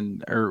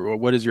 10, or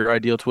what is your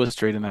ideal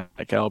twist rate in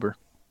that caliber?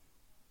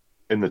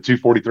 In the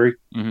 243?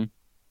 Mm-hmm.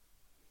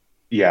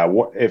 Yeah,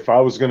 if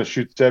I was going to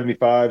shoot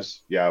 75s,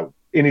 yeah,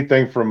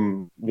 anything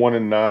from 1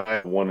 in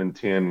 9, 1 in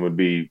 10 would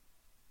be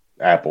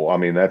Apple. I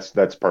mean, that's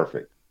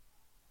perfect.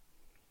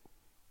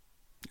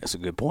 That's a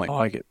good point. I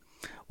like it.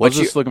 I was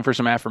just looking for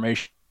some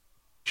affirmation.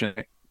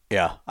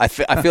 Yeah, I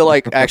feel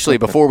like actually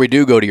before we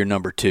do go to your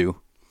number 2,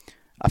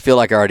 I feel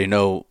like I already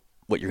know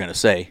what you're going to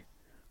say.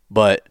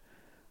 But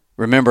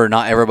remember,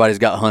 not everybody's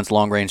got Hunt's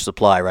long range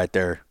supply right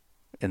there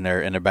in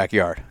their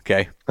backyard.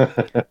 Okay,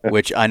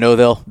 which I know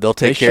they'll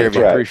take care of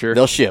you. Right. Pretty sure.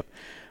 They'll ship.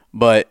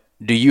 But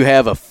do you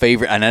have a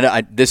favorite?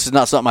 And this is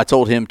not something I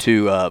told him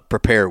to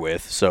prepare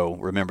with, so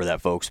remember that,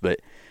 folks.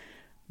 But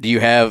do you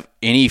have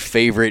any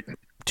favorite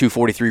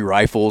 243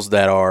 rifles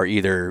that are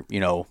either,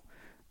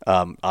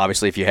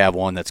 obviously if you have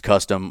one that's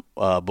custom,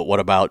 but what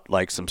about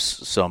like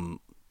some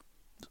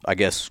I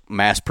guess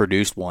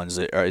mass-produced ones?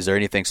 Is there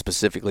anything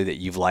specifically that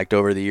you've liked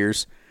over the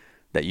years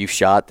that you've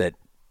shot that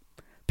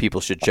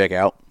people should check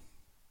out?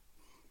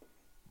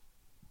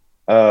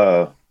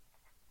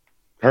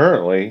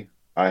 Currently,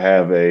 I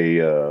have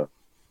a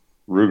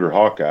Ruger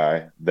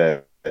Hawkeye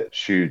that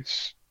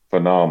shoots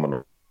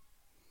phenomenal.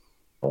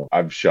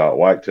 I've shot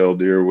whitetail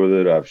deer with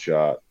it. I've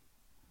shot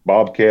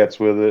bobcats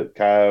with it,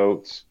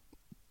 coyotes.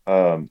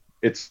 I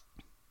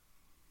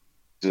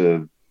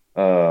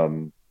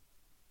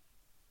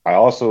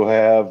also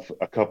have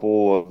a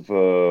couple of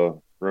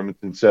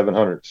Remington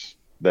 700s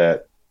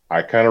that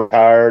I kind of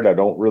retired. I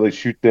don't really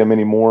shoot them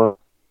anymore.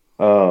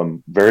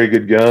 Very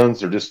good guns.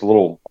 They're just a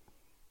little.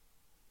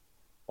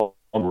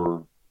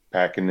 We're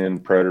packing in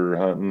predator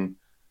hunting,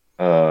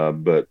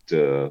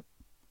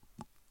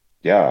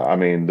 yeah, I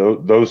mean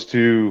those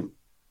two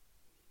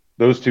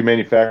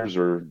manufacturers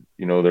are,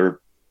 they're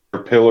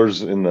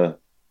pillars in the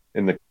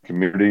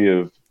community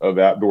of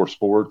outdoor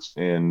sports,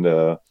 and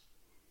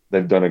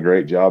they've done a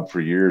great job for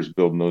years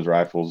building those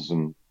rifles,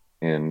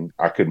 and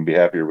I couldn't be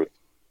happier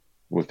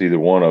with either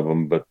one of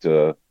them. But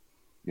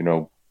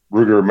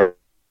Ruger,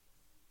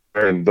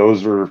 and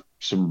those are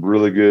some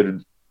really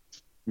good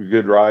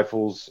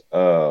rifles.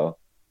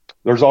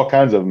 There's all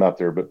kinds of them out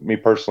there, but me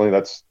personally,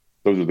 those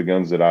are the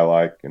guns that I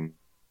like, and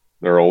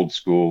they're old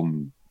school,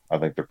 and I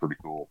think they're pretty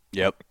cool.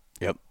 Yep.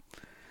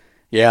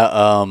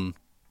 Yeah.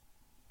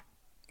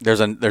 There's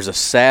a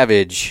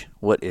Savage.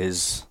 What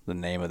is the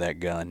name of that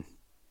gun?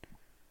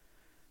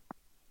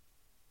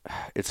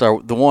 It's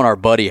the one our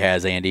buddy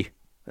has, Andy.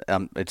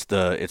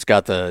 It's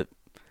got the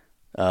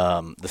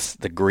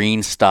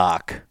green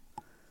stock.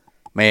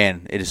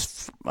 Man, it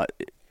is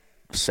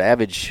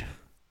Savage.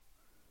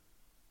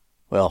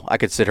 Well, I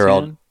could sit here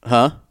all,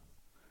 huh?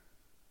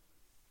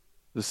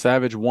 The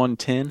Savage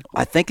 110.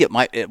 I think it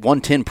might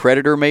 110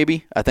 Predator,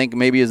 maybe. I think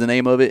maybe is the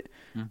name of it.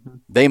 Mm-hmm.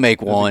 They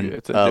make one.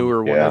 It's a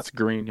newer one that's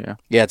green. Yeah.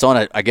 Yeah, it's on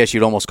a. I guess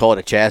you'd almost call it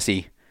a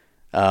chassis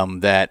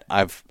that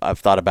I've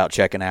thought about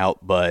checking out,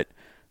 but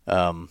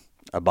I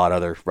bought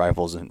other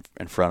rifles in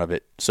front of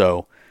it.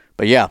 So,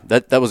 but yeah,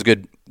 that was a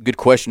good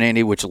question,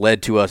 Andy, which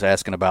led to us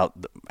asking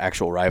about the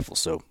actual rifles.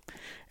 So,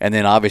 and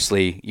then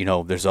obviously,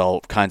 there's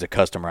all kinds of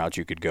custom routes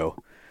you could go.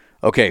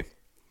 Okay,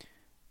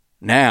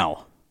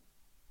 now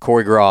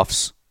Corey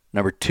Groff's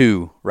number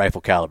 2 rifle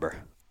caliber.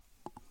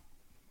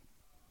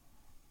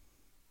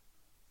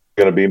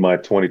 Going to be my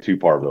 22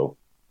 Parvo.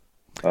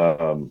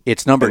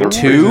 It's number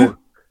 2.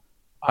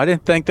 I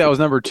didn't think that was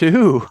number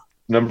 2.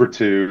 Number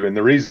 2, and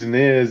the reason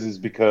is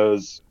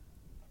because,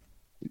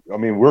 I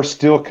mean, we're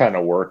still kind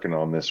of working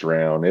on this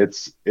round.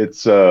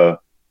 I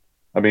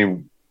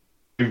mean,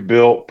 we've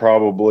built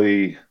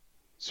probably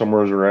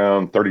somewhere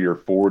around 30 or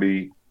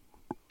 40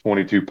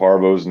 22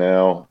 Parvos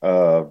now.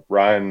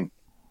 Ryan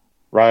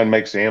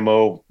makes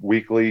ammo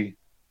weekly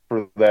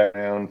for that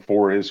round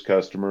for his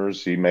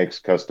customers. He makes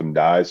custom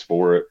dies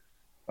for it.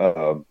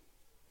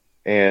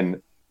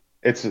 And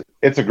it's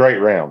a great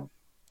round,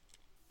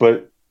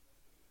 but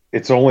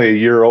it's only a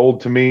year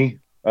old to me.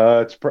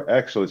 It's probably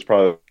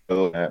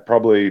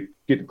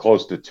getting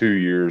close to 2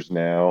 years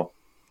now.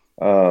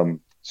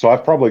 So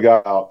I've probably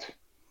got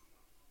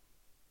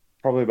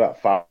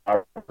about 5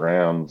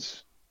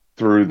 rounds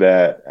through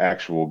that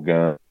actual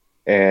gun,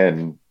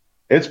 and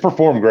it's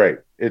performed great.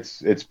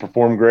 It's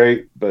performed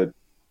great, but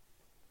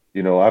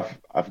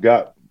I've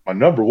got my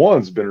number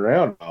 1's been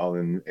around now,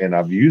 and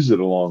I've used it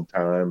a long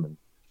time,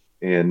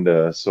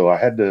 and so I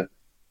had to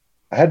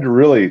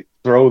really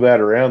throw that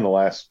around the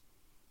last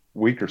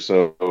week or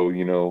so.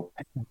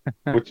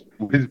 Which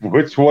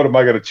one am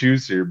I going to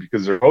choose here,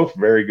 because they're both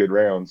very good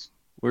rounds.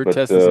 We're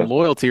testing some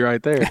loyalty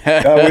right there.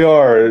 Yeah, we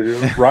are.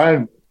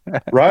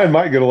 Ryan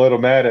might get a little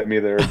mad at me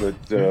there, but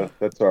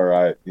that's all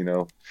right.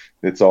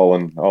 It's all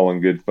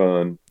in good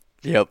fun.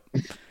 Yep.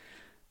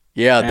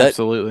 Yeah,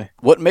 absolutely.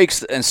 What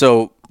makes, and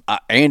so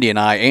Andy,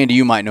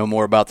 you might know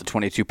more about the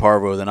 22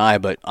 Parvo than I,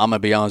 but I'm gonna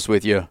be honest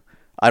with you.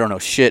 I don't know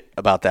shit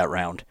about that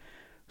round.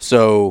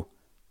 So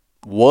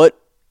what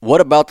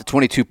about the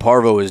 22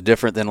 Parvo is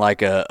different than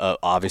like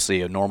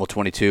obviously a normal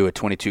 22, a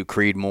 22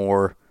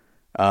 Creedmoor,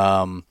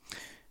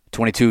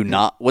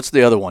 22 what's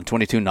the other one?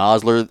 22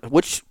 Nosler.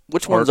 Which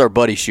one's our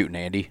buddy shooting,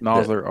 Andy?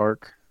 Nosler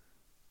Arc.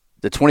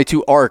 The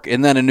 22 Arc,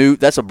 and then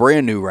that's a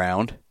brand new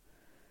round.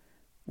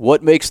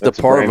 What makes That's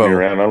the Parvo? A brand new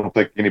round. I don't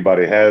think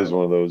anybody has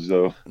one of those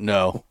though.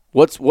 No.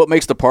 What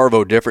makes the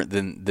Parvo different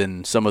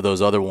than some of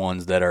those other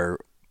ones that are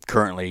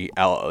currently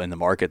out in the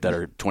market that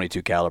are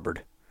 22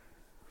 calibered?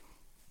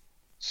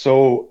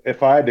 So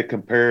if I had to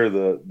compare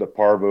the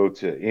Parvo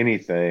to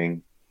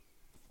anything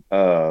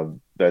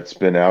that's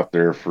been out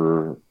there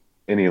for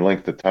any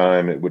length of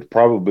time, it would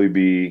probably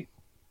be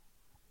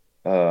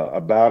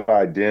about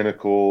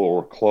identical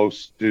or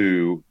close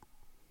to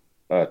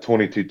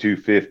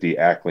 22-250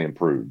 Ackley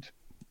improved.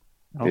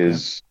 Okay.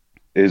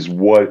 Is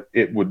what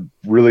it would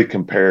really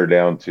compare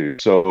down to.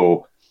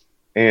 So,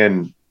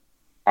 and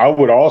I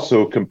would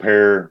also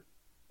compare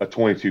a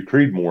 22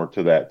 Creedmoor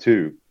to that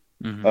too.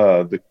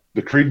 Mm-hmm.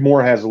 The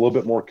Creedmoor has a little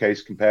bit more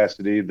case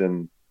capacity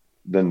than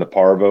the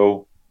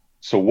Parvo.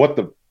 So what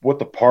the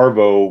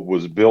Parvo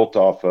was built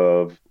off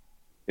of,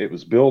 it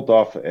was built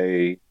off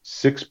a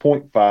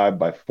 6.5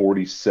 by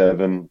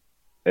 47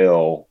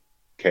 L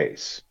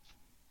case.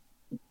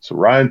 So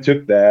Ryan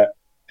took that,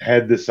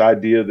 had this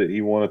idea that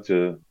he wanted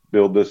to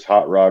build this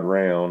hot rod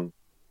round,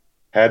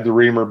 had the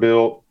reamer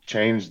built,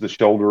 changed the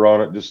shoulder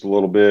on it just a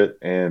little bit,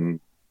 and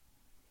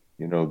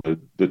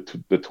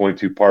the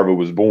 22 Parvo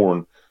was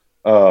born.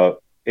 There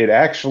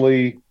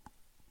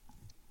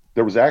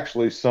was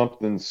actually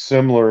something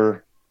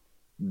similar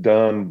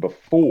done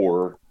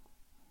before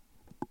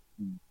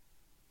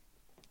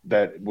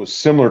that was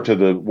similar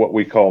to what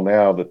we call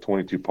now the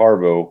 22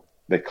 Parvo.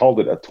 They called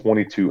it a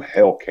 22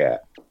 Hellcat.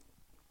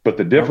 But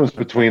the difference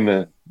between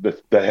the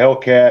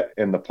Hellcat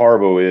and the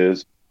Parvo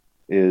is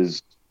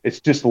it's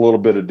just a little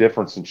bit of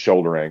difference in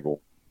shoulder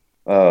angle.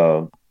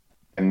 And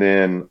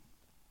then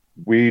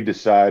we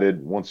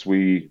decided, once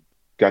we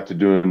got to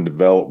doing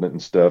development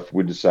and stuff,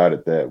 we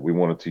decided that we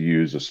wanted to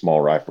use a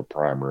small rifle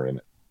primer in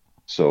it.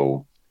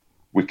 So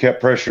we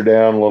kept pressure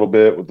down a little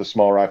bit with the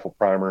small rifle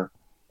primer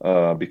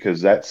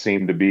because that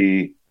seemed to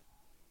be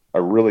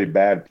a really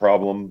bad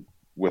problem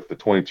with the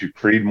 22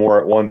 Creedmoor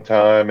at one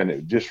time, and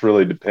it just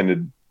really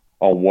depended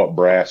on what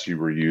brass you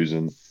were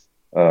using.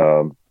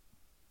 But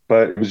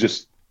it was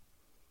just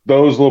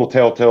those little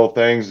telltale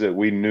things that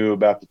we knew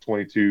about the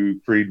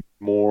 22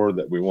 Creedmoor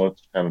that we wanted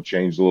to kind of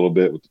change a little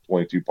bit with the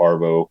 22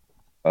 Parvo.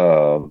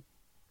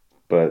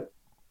 But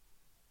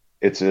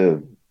it's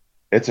a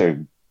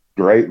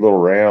great little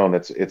round.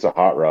 It's a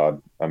hot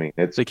rod. I mean,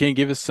 So can you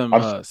give us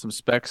some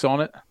specs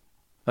on it?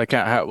 Like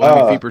how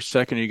many feet per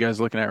second are you guys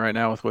looking at right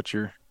now with what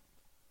you're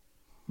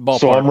ballpark?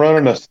 So I'm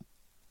running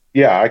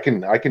I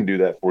can do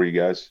that for you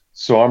guys.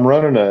 So I'm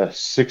running a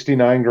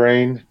 69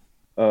 grain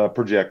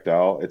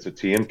projectile. It's a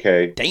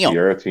TMK. Damn.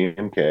 Sierra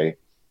TMK.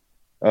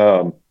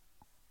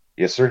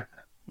 Yes, sir.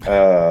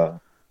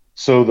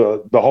 So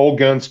the whole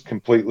gun's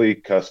completely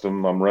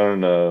custom. I'm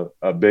running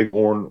a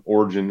Bighorn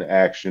Origin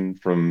Action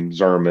from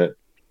Zermatt.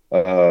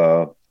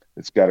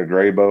 It's got a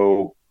gray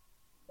bow,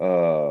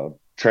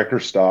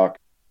 Trekker stock.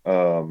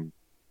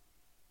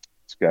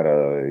 It's got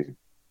I'm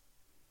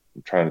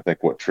trying to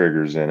think what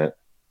triggers in it.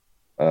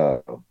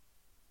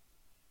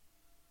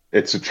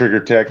 It's a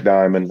Trigger Tech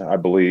Diamond, I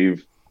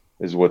believe,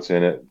 is what's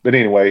in it. But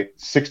anyway,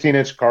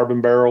 16-inch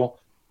carbon barrel.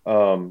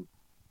 I'm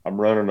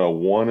running a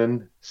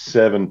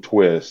 1-7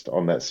 twist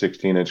on that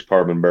 16-inch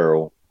carbon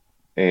barrel.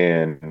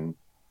 And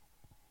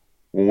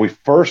when we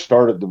first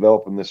started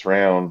developing this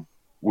round,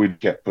 we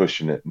kept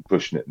pushing it and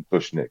pushing it and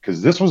pushing it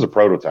because this was a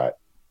prototype.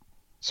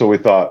 So we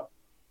thought,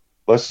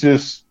 let's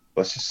just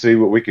see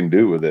what we can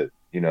do with it,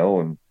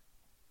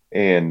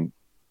 and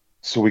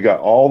so we got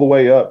all the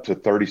way up to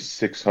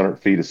 3,600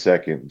 feet a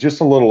second,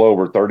 just a little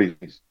over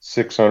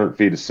 3,600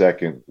 feet a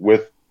second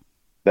with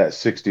that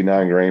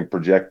 69 grain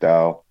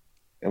projectile,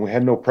 and we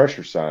had no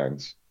pressure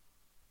signs.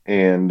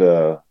 And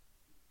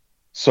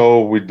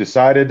so we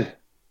decided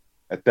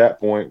at that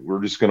point,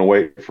 we're just going to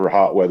wait for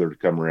hot weather to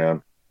come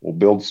around. We'll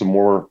build some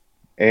more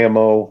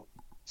ammo,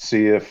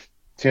 see if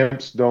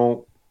temps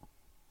don't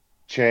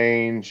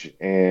change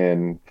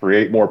and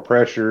create more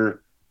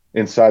pressure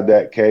inside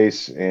that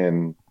case.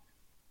 And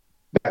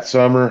that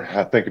summer,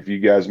 I think if you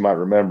guys might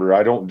remember,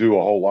 I don't do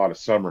a whole lot of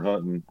summer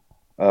hunting,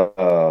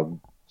 but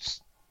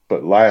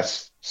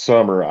last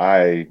summer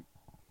I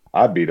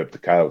beat up the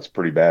coyotes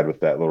pretty bad with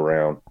that little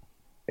round,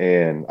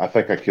 and I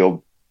think I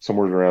killed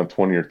somewhere around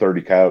 20 or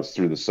 30 coyotes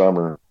through the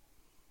summer,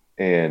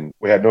 and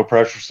we had no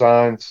pressure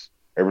signs.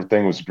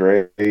 Everything was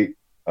great.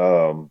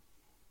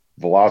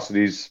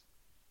 Velocities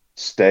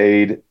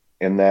stayed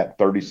in that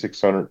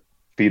 3,600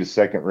 feet a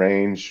second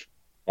range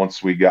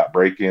once we got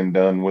break-in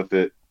done with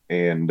it,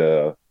 and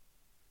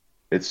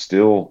it's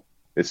still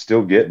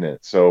getting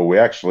it. So we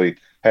actually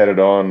had it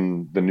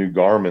on the new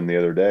Garmin the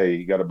other day.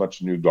 He got a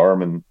bunch of new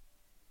Garmin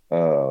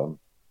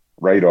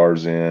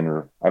radars in,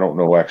 or I don't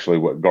know actually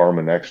what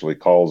Garmin actually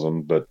calls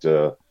them, but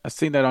I've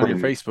seen that on your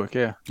pretty, Facebook.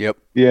 Yeah. Yep.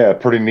 yeah,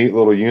 pretty neat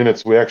little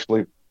units. We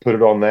actually put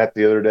it on that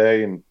the other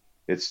day, and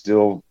it's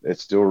still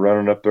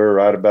running up there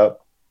right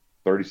about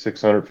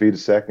 3,600 feet a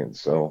second.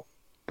 So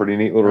pretty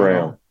neat little Right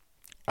round. on.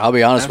 I'll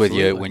be honest with you.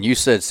 Absolutely. When you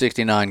said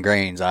 69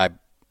 grains, I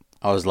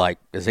was like,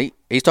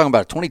 he's talking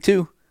about a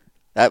 22?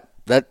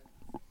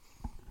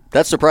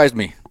 That surprised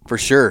me for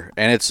sure.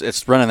 And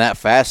it's running that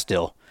fast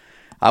still.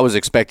 I was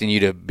expecting you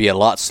to be a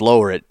lot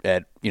slower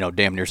at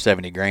damn near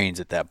 70 grains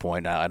at that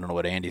point. I don't know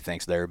what Andy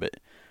thinks there, but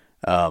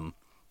and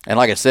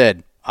like I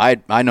said,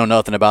 I know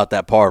nothing about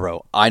that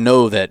parvo. I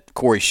know that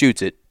Corey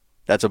shoots it.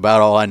 That's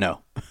about all I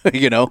know.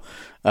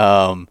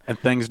 And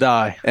things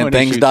die. And when he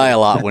things shoots die it. a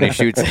lot when he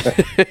shoots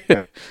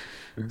it.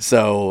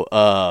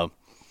 So,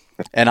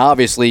 and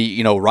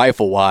obviously,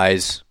 rifle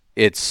wise,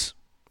 it's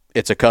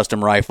a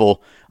custom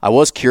rifle. I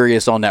was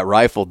curious on that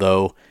rifle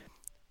though.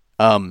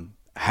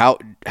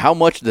 How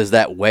much does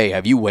that weigh?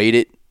 Have you weighed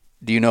it?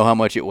 Do you know how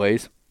much it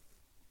weighs?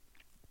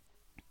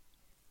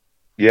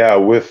 Yeah,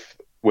 with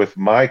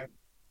my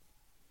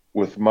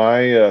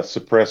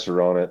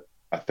suppressor on it,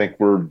 I think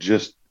we're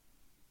just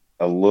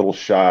a little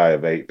shy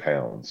of 8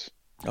 pounds.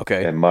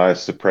 Okay. And my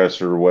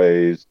suppressor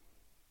weighs,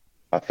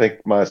 I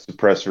think my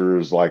suppressor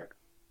is like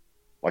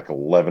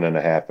 11 and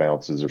a half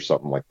ounces or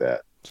something like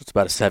that. So it's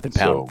about a 7 So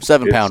pound,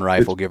 7 pound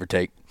rifle, give or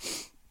take.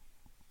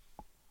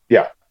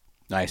 Yeah.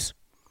 Nice.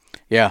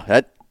 Yeah,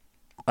 I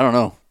don't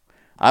know.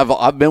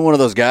 I've been one of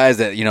those guys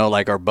that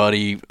like our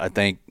buddy. I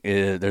think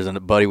there's a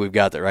buddy we've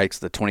got that writes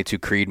the 22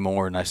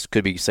 Creedmoor, and I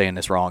could be saying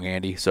this wrong,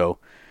 Andy. So,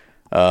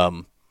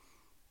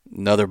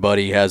 another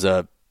buddy has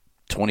a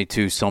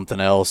 22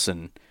 something else,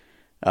 and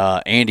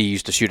Andy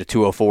used to shoot a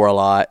 204 a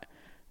lot.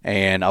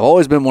 And I've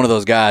always been one of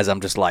those guys.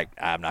 I'm just like,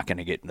 I'm not going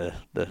to get in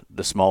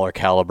the smaller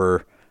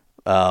caliber,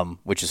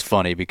 which is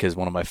funny because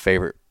one of my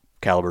favorite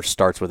calibers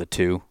starts with a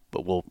 2,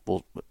 but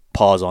we'll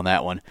pause on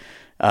that one.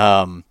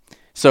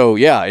 So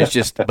yeah, it's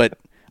just, but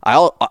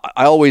I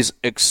always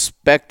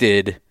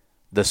expected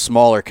the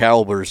smaller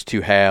calibers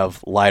to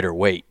have lighter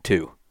weight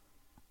too.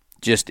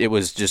 It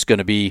was just going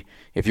to be,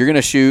 if you're going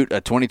to shoot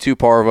a 22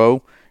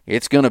 Parvo,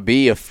 it's going to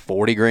be a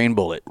 40 grain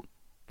bullet.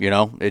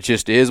 It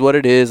just is what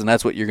it is, and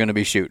that's what you're going to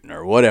be shooting,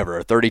 or whatever,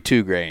 or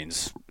 32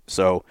 grains.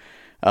 So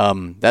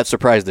that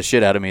surprised the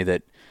shit out of me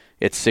that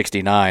it's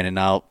 69, and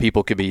now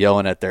people could be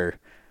yelling at their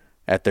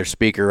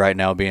speaker right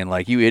now being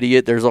like, you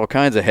idiot, there's all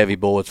kinds of heavy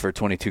bullets for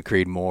 22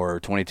 Creedmoor or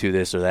 22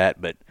 this or that,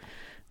 but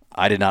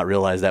I did not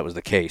realize that was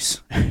the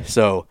case.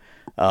 So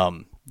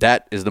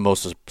that is the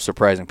most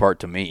surprising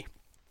part to me.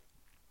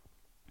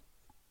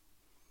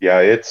 Yeah,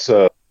 it's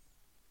the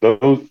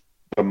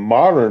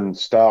modern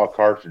style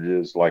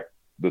cartridges like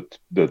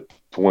the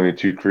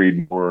 22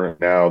 Creedmoor,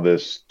 now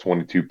this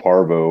 22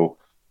 Parvo.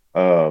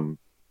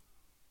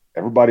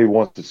 Everybody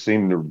wants to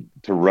seem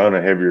to run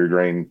a heavier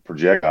grain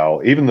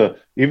projectile. Even the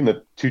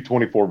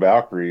 224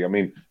 Valkyrie. I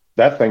mean,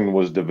 that thing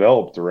was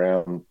developed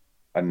around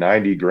a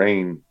 90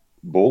 grain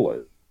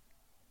bullet,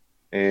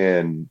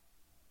 and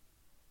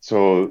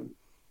so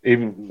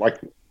even like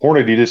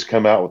Hornady just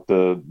come out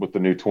with the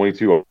new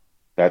 22.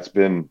 That's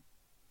been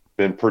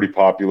pretty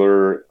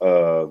popular.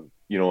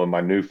 In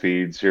my new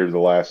feeds here the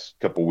last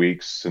couple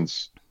weeks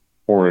since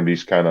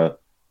Hornady's kind of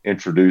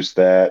introduced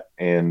that,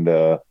 and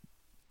the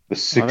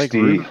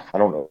 60. I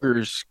don't know.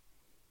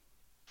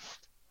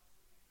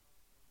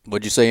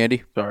 What'd you say,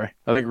 Andy? Sorry,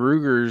 I think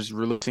Ruger's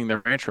releasing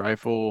their ranch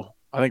rifle.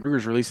 I think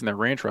Ruger's releasing their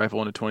ranch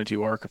rifle in a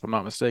 22 arc, if I'm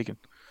not mistaken.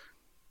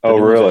 Oh,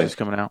 really? Just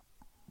coming out.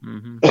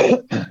 Mm-hmm.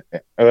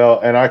 Well,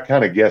 and I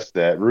kind of guessed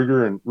that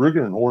Ruger and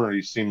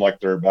Hornady seem like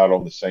they're about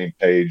on the same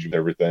page with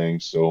everything,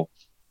 so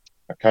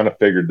I kind of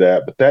figured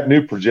that. But that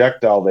new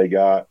projectile they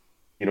got,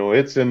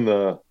 it's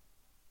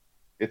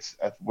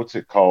what's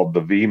it called,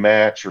 the V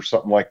match or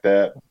something like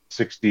that,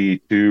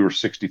 62 or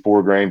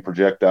 64 grain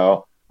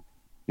projectile.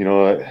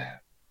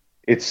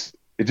 It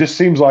just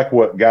seems like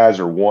what guys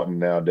are wanting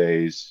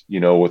nowadays.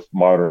 With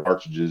modern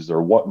cartridges,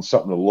 they're wanting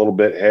something a little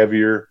bit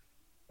heavier.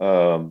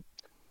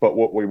 But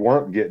what we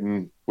weren't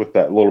getting with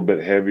that little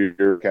bit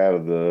heavier kind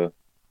of the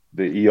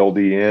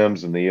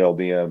ELDMs and the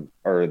ELDM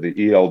or the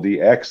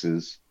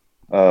ELDXs,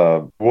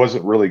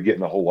 wasn't really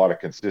getting a whole lot of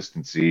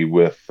consistency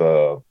with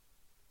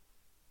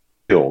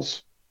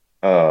kills.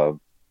 A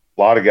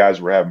lot of guys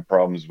were having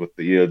problems with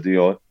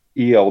the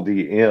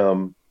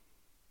ELDM.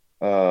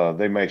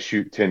 They may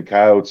shoot 10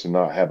 coyotes and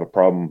not have a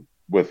problem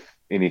with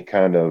any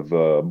kind of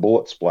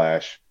bullet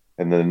splash,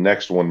 and then the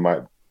next one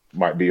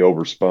might be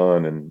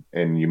overspun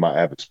and you might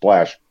have a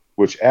splash,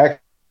 which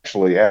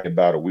actually happened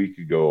about a week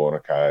ago on a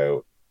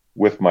coyote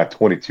with my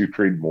 22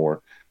 Creedmoor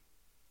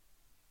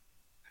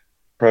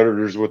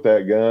predators with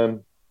that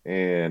gun.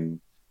 And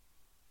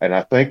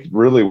I think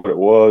really what it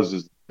was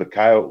is the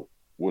coyote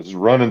was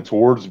running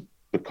towards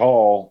the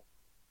call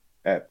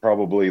at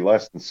probably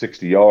less than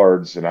 60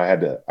 yards, and I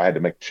had to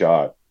make a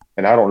shot.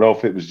 And I don't know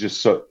if it was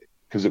just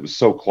because it was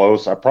so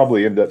close. I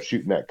probably ended up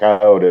shooting that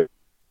coyote at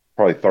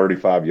probably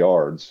 35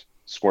 yards,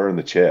 square in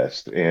the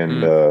chest,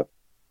 and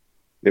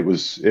it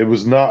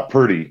was not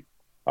pretty.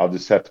 I'll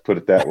just have to put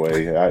it that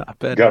way. I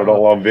bet got it not.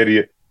 all on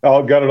video.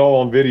 I got it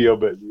all on video,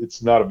 but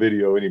it's not a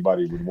video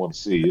anybody would want to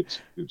see.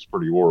 It's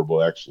pretty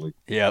horrible, actually.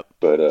 Yep.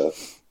 But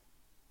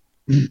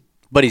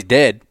But he's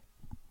dead,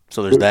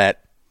 so there's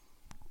that.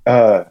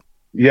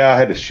 yeah, I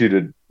had to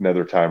shoot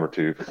another time or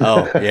two.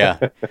 Oh yeah,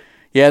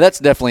 yeah. That's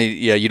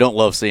definitely You don't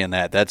love seeing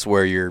that. That's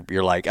where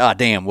you're like, ah,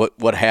 damn,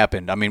 what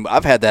happened? I mean,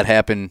 I've had that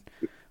happen.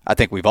 I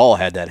think we've all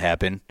had that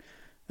happen,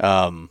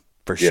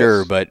 for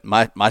sure. But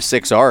my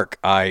 6 arc,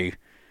 I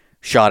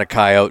shot a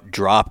coyote,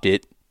 dropped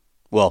it.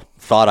 Well,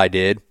 thought I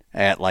did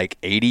at like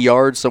 80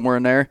 yards, somewhere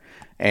in there.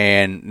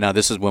 And now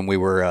this is when we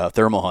were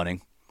thermal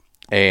hunting,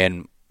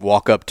 and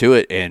walk up to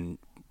it, and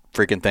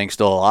freaking thing's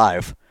still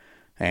alive.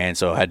 And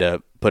so I had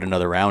to put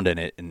another round in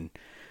it. And,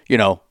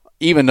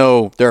 even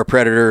though they're a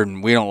predator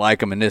and we don't like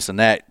them and this and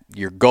that,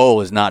 your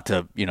goal is not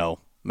to,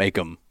 make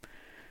them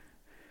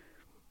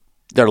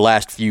their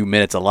last few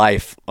minutes of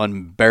life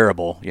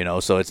unbearable,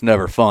 so it's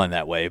never fun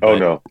that way. But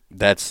no.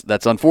 That's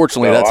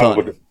unfortunately, that's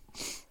hunting.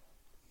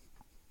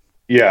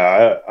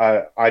 Yeah,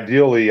 I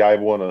ideally I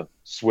want a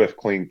swift,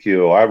 clean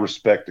kill. I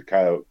respect the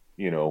coyote,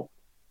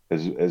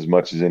 as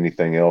much as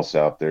anything else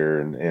out there,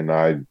 and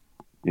I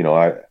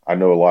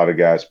know a lot of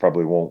guys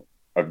probably won't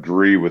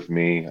agree with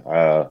me,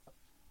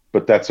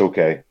 but that's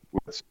okay.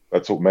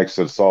 That's what makes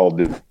us all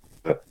do.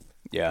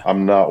 Yeah,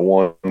 I'm not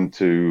one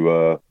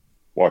to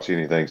watch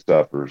anything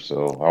suffer,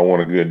 so I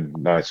want a good,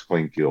 nice,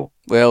 clean kill.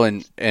 Well,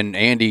 and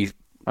Andy,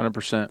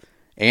 100%.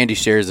 Andy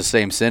shares the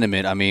same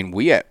sentiment. I mean,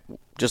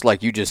 just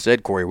like you just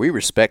said, Corey, we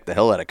respect the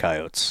hell out of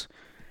coyotes.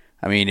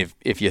 I mean,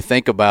 if you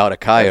think about a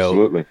coyote,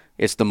 Absolutely.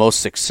 It's the most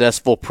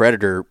successful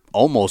predator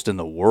almost in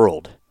the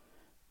world.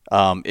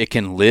 It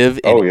can live.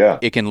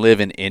 It can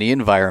live in any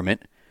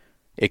environment.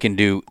 It can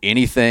do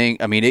anything.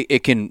 I mean,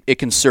 it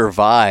can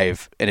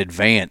survive and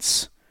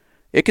advance.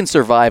 It can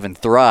survive and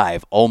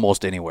thrive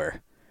almost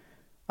anywhere.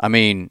 I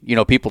mean,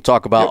 people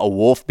talk about a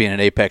wolf being an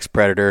apex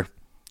predator.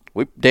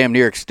 We damn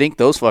near extinct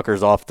those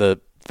fuckers off the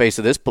face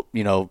of this,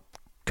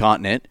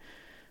 continent,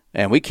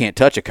 and we can't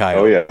touch a coyote.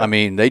 Oh, yeah. I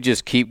mean, they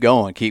just keep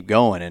going,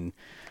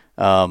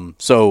 and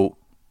so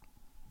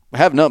I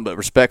have nothing but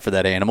respect for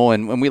that animal,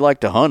 and we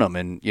like to hunt them,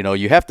 and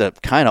you have to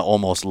kind of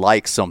almost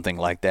like something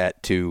like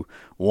that to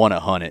want to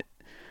hunt it.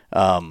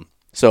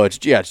 So it's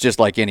just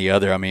like any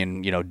other. I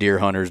mean, deer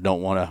hunters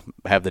don't want to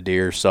have the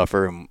deer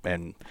suffer,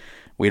 and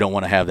we don't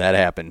want to have that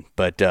happen.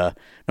 But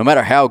no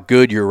matter how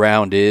good your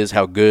round is,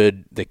 how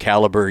good the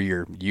caliber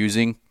you're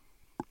using,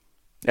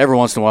 every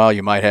once in a while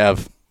you might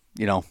have,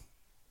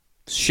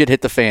 shit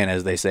hit the fan,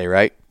 as they say,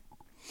 right?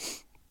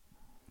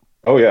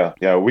 Oh yeah,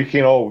 yeah. We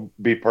can't all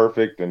be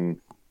perfect, and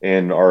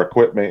our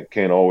equipment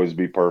can't always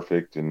be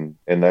perfect, and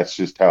that's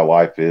just how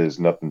life is.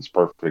 Nothing's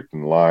perfect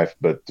in life,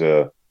 but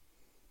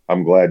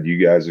I'm glad you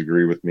guys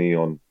agree with me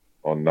on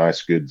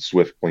nice, good,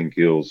 swift, clean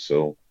kills.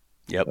 So,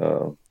 yep.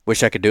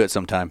 Wish I could do it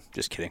sometime.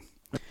 Just kidding.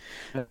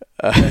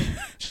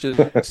 It's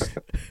just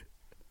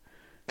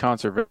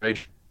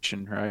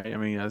conservation, right? I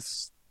mean,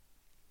 that's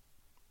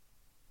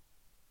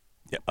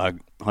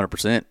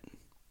 100%.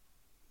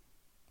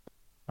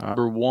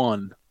 number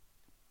one.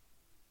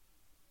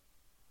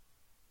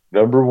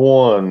 Number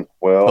one.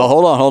 Well,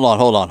 hold on.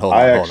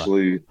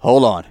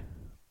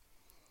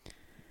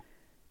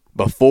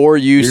 Before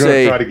you're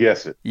gonna try to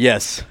guess it.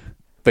 Yes,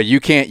 but you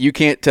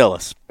can't tell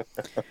us.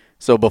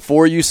 So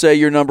before you say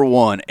your number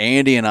one,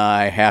 Andy and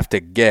I have to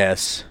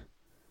guess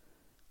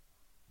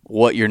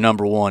what your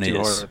number one Too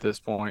is. hard at this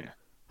point,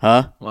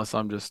 huh? Unless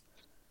I'm just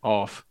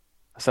off.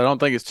 I said I don't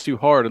think it's too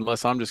hard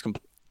unless I'm just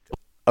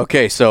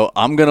Okay, so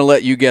I'm gonna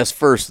let you guess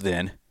first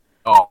then.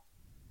 off.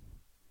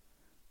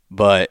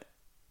 But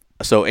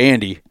so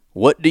Andy,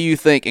 what do you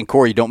think? And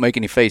Corey, don't make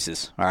any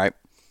faces. All right.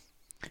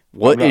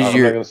 I'm not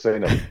gonna say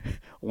no.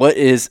 What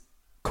is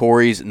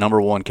Corey's number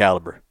one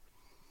caliber?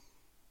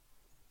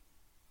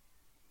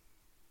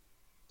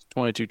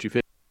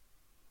 22-250.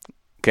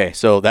 Okay,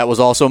 so that was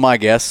also my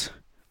guess.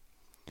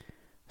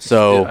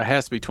 So it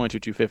has to be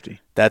 22-250.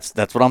 That's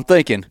what I'm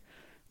thinking.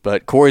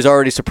 But Corey's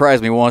already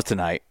surprised me once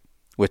tonight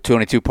with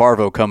 22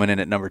 Parvo coming in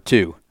at number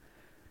 2.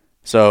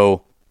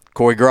 So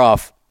Corey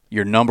Groff,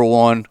 your number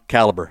one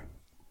caliber.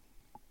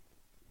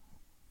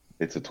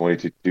 It's a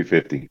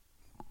 22-250.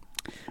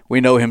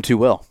 We know him too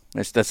well.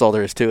 That's all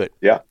there is to it.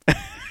 Yeah.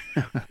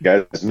 You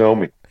guys know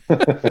me.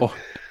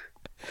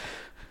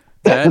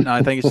 That, and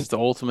I think it's just the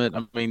ultimate.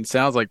 I mean,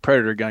 sounds like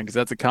predator gun because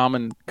that's a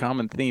common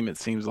theme. It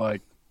seems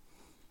like.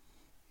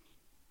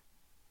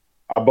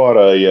 I bought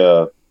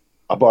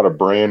a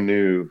brand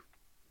new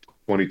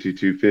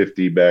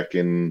 22-250 back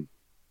in,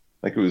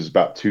 I think it was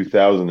about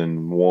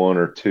 2001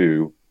 or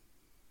 2.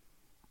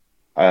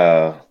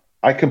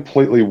 I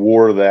completely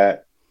wore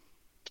that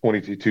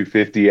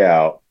 22-250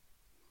 out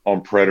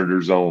on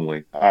predators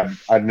only.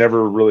 I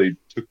never really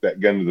took that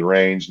gun to the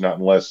range, not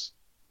unless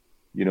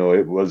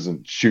it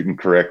wasn't shooting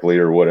correctly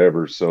or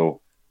whatever. So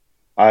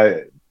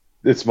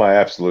it's my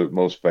absolute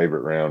most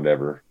favorite round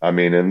ever. I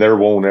mean, and there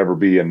won't ever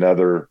be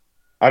another.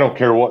 I don't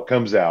care what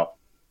comes out.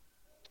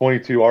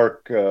 22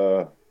 arc,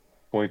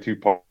 22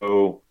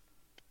 Parvo,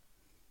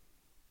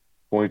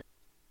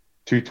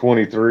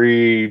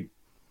 223,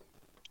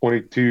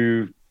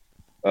 22,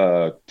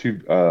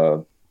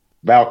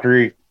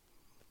 Valkyrie.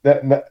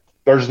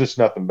 There's just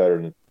nothing better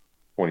than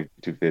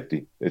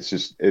 2250. It's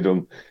just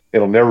it'll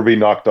never be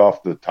knocked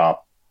off the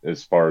top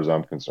as far as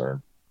I'm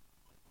concerned.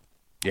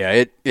 Yeah,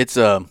 it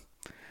definitely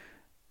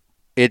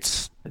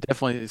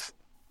is.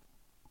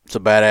 It's a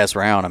badass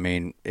round. I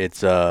mean,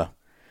 it's I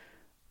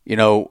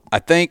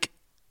think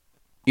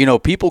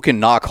people can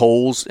knock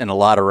holes in a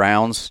lot of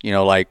rounds.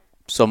 Like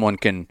someone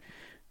can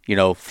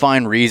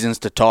find reasons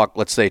to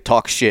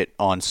talk shit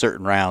on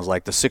certain rounds,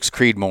 like the 6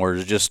 Creedmoor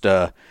is just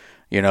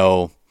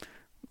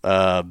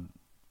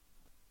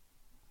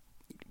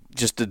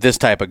just this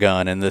type of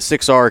gun, and the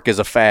 6 Arc is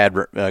a fad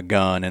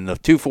gun, and the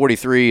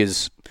 243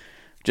 is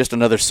just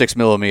another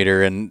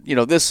 6mm, and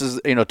this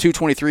is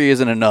 223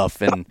 isn't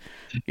enough, and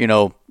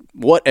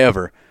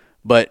whatever.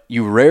 But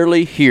you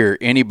rarely hear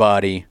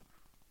anybody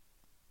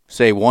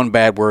say one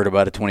bad word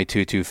about a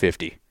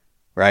 22-250,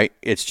 right?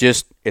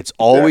 It's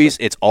always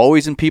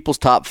in people's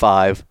top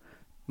 5,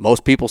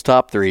 most people's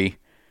top 3.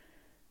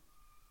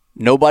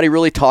 Nobody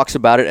really talks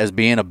about it as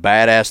being a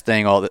badass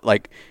thing.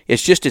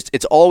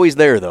 It's always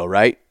there though,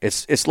 right?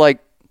 It's like,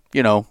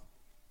 I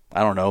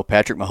don't know,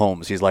 Patrick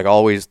Mahomes. He's like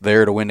always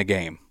there to win the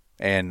game.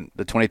 And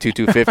the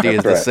 22-250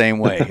 is the same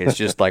way. It's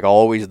just like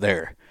always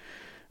there.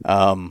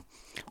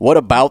 What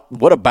about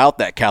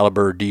that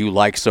caliber do you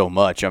like so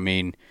much? I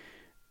mean,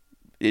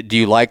 do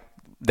you like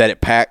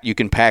that you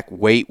can pack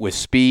weight with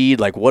speed?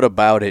 Like, what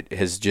about it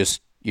has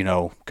just,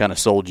 kind of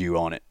sold you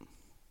on it?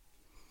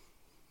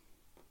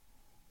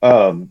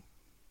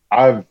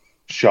 I've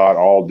shot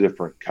all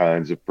different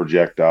kinds of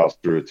projectiles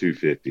through a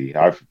 250.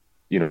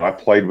 I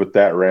played with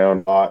that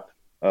round a lot,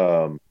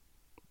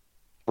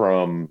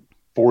 from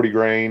 40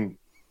 grain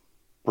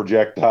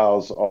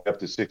projectiles all up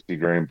to 60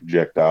 grain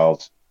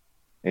projectiles.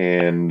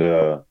 And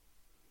it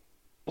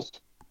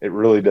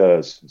really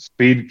does.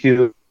 Speed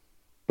kills,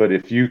 but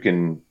if you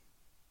can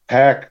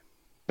pack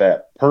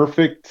that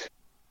perfect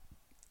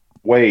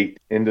weight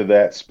into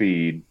that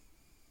speed,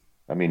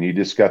 I mean, you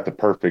just got the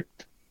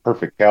perfect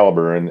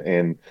caliber.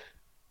 And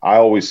I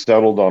always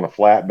settled on a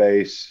flat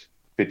base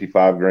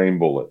 55 grain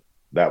bullet.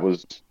 That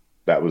was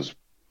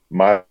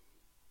my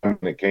when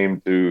it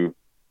came to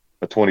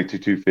a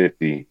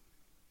 22-250.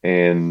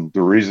 And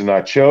the reason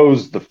I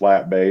chose the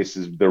flat base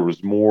is there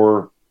was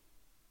more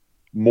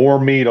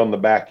meat on the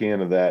back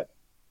end of that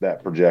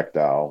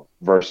projectile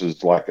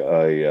versus like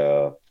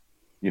a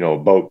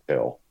boat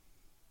tail.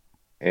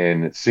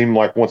 And it seemed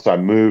like once I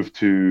moved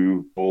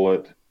to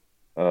bullet,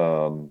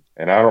 and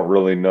I don't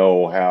really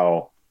know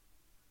how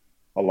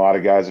a lot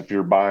of guys, if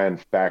you're buying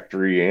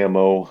factory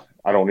ammo,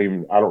 I don't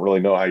really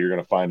know how you're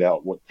going to find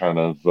out what kind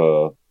of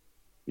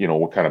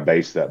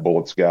base that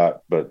bullet's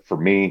got. But for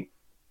me,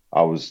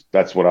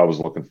 that's what I was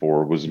looking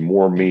for, was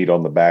more meat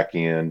on the back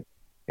end,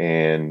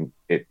 and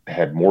it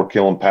had more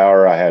killing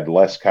power. I had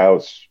less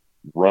coyotes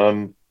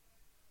run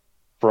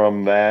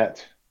from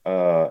that,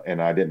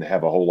 and I didn't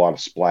have a whole lot of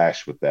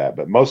splash with that.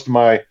 But most of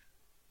my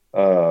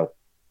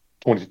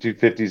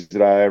 2250s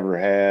that I ever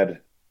had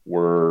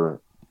were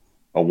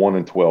a 1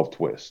 in 12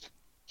 twist.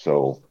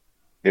 So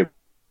it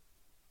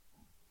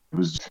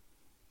was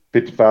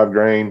 55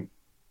 grain.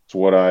 It's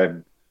what I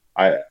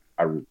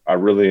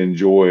really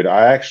enjoyed.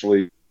 I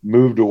actually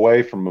moved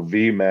away from a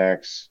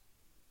VMAX,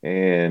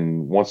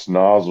 and once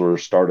Nosler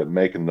started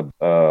making they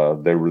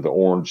were the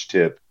orange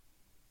tip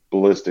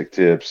ballistic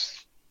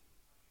tips,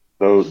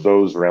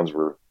 those rounds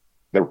were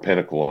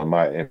pinnacle in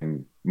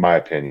my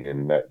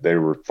opinion. That they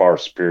were far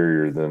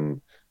superior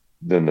than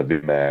the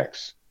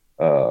VMAX.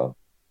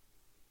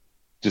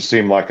 Just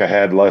seemed like I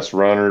had less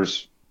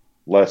runners,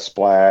 less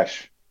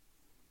splash,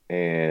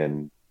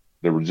 and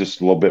there was just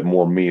a little bit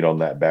more meat on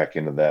that back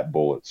end of that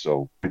bullet.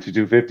 So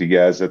 2250,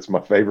 guys, that's my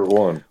favorite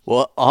one.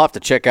 Well, I'll have to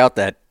check out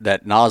that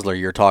Nosler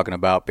you're talking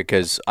about,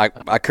 because I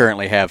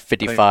currently have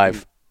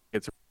 55.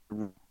 It's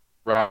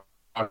rock.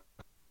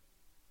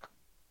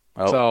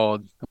 Oh.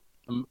 So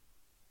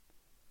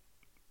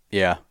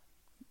yeah.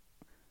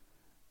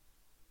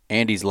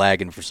 Andy's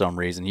lagging for some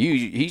reason.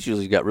 He's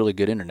usually got really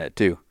good internet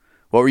too.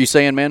 What were you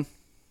saying, man?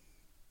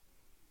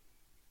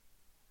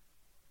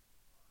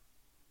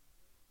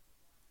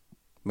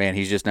 Man,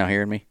 he's just now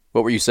hearing me.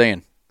 What were you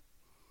saying?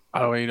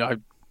 The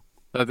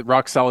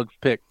rock solid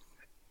pick.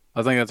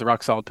 I think that's a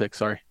rock solid pick.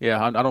 Sorry.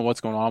 Yeah, I don't know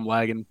what's going on. I'm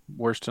lagging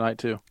worse tonight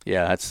too.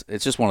 Yeah,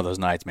 it's just one of those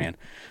nights, man.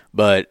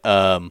 But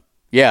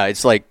yeah,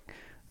 it's like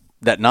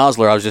that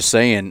Nosler I was just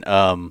saying,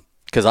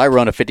 because I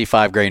run a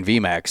 55 grain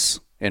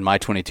VMAX in my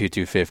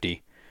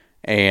 22-250,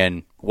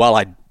 and while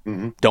I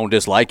don't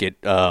dislike it,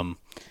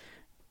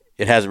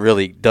 it hasn't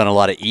really done a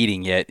lot of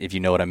eating yet, if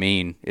you know what I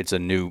mean. It's a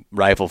new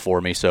rifle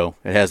for me, so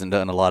it hasn't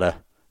done a lot of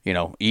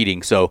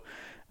eating. So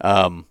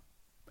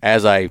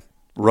as I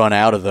run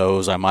out of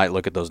those, I might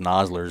look at those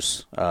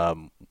Noslers.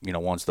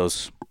 Once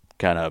those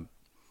kind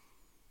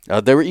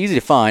of they were easy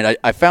to find.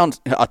 I found.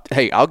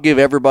 Hey, I'll give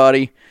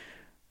everybody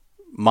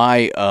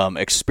my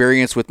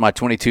experience with my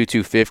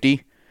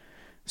 22-250,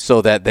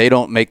 so that they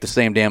don't make the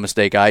same damn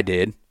mistake I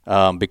did.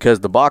 Because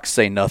the box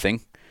say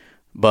nothing.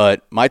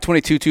 But my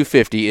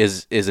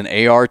 22-250 is an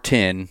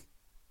AR-10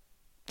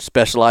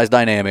 Specialized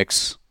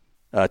Dynamics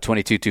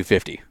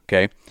 22-250,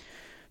 okay?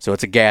 So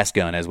it's a gas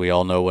gun, as we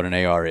all know what an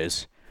AR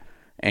is.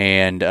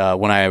 And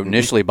when I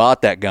initially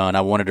bought that gun,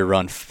 I wanted to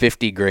run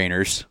 50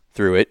 grainers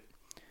through it.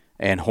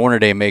 And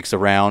Hornady makes a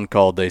round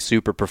called the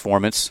Super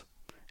Performance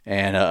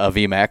and a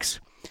VMAX.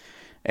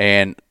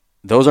 And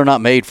those are not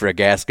made for a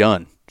gas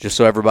gun, just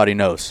so everybody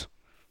knows.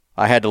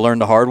 I had to learn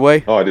the hard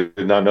way. Oh, I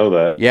did not know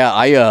that. Yeah,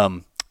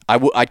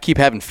 I'd keep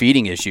having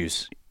feeding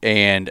issues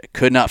and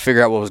could not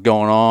figure out what was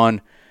going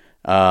on.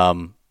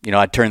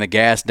 I'd turn the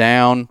gas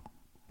down.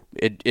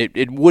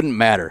 It wouldn't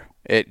matter.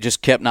 It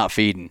just kept not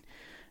feeding.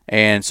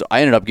 And so I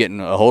ended up getting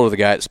a hold of the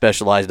guy at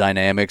Specialized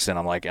Dynamics, and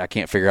I'm like, I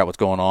can't figure out what's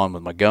going on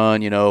with my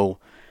gun,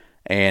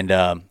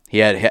 And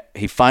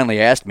he finally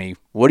asked me,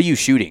 "What are you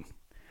shooting?"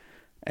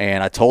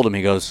 And I told him.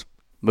 He goes,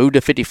 "Move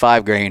to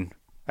 55 grain.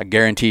 I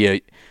guarantee you."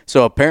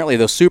 So apparently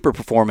those Super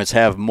Performance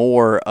have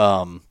more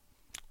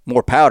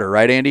powder,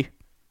 right, Andy?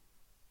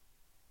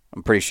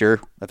 I'm pretty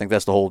sure. I think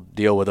that's the whole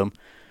deal with them.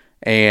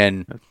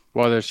 And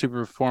while they're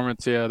Super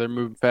Performance, yeah, they're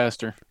moving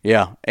faster.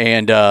 Yeah,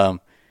 and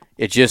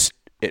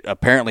it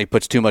apparently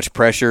puts too much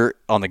pressure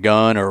on the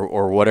gun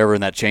or whatever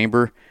in that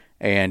chamber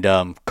and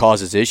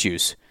causes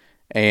issues.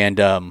 And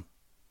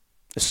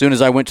as soon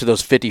as I went to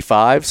those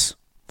 55s,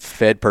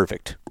 fed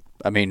perfect.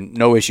 I mean,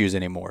 no issues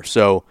anymore.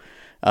 So,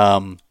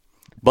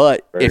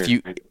 but if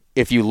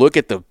you look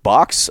at the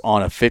box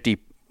on a 50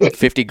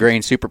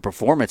 grain Super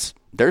Performance,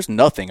 there's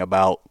nothing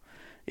about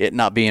it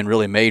not being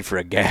really made for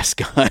a gas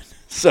gun.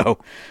 So,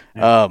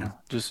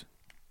 just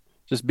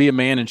be a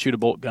man and shoot a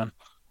bolt gun.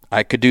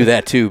 I could do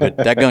that too, but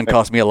that gun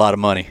cost me a lot of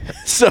money.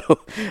 So,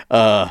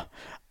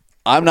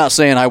 I'm not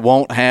saying I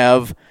won't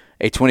have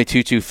a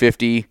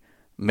 22-250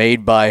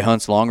 made by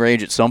Hunt's Long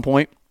Range at some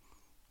point,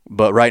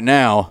 but right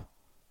now,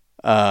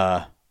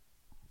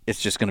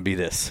 it's just going to be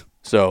this.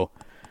 So,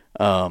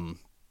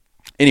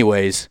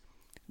 anyways,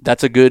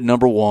 that's a good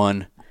number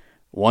one.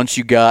 Once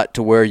you got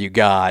to where you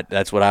got,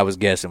 that's what I was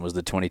guessing was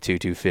the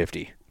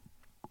 22-250.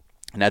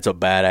 And that's a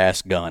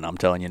badass gun, I'm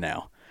telling you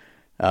now.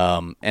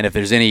 And if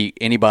there's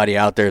anybody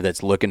out there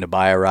that's looking to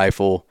buy a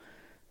rifle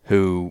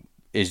who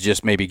is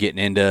just maybe getting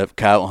into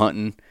coyote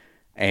hunting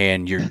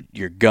and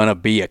you're gonna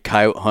be a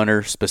coyote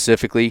hunter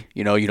specifically,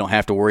 you don't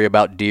have to worry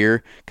about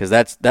deer because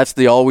that's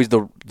always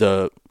the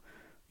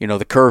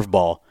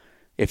curveball.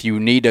 If you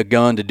need a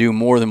gun to do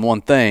more than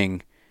one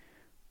thing,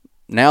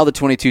 now the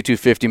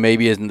 22-250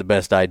 maybe isn't the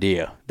best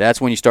idea. That's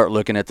when you start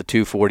looking at the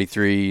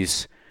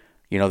 243s,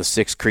 the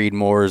 6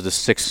 Creedmoors, the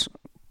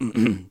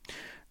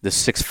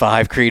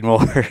 6.5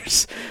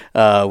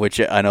 Creedmoors, which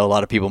I know a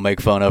lot of people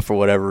make fun of for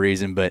whatever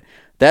reason, but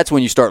that's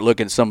when you start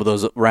looking at some of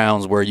those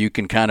rounds where you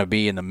can kind of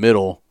be in the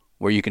middle,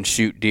 where you can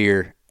shoot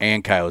deer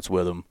and coyotes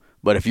with them.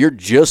 But if you're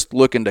just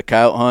looking to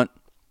coyote hunt,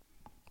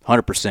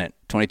 100%,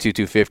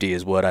 22-250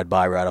 is what I'd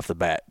buy right off the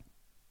bat.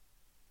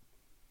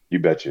 You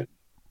betcha.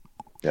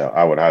 Yeah,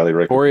 I would highly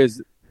recommend. Corey,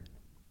 is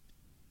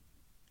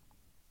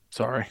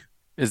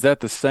that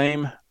the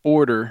same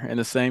order and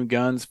the same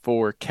guns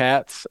for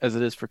cats as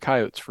it is for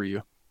coyotes for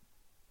you?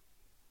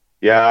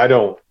 Yeah, I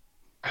don't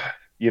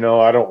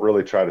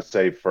really try to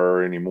save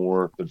fur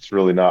anymore. It's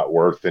really not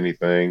worth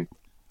anything.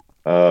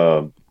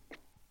 The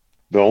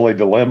only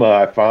dilemma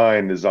I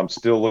find is I'm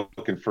still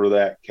looking for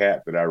that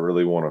cat that I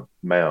really want to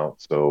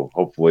mount. So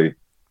hopefully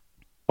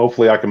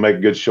I can make a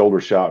good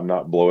shoulder shot and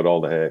not blow it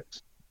all to heck.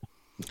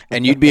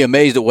 And you'd be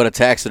amazed at what a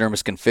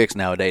taxidermist can fix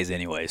nowadays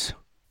anyways.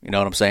 You know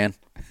what I'm saying?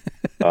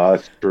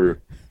 That's true.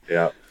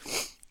 Yeah,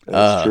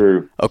 that's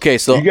true. Okay,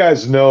 so you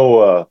guys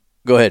know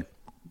go ahead.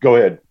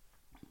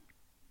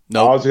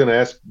 No, I was going to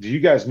ask, do you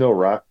guys know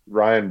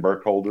Ryan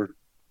Burkholder?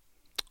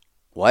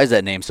 Why is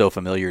that name so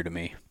familiar to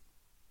me?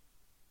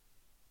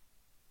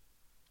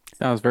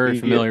 Sounds very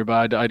familiar,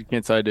 but I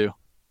can't say I do.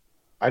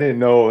 I didn't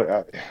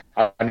know.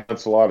 I know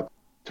it's a lot of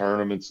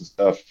tournaments and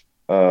stuff.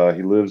 I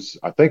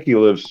think he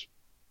lives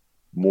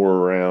more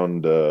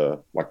around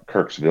like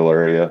Kirksville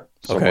area,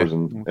 somewhere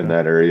in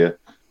that area.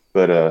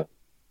 But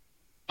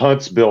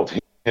Hunt's built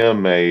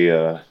him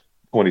a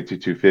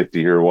 22-250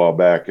 here a while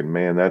back, and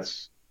man,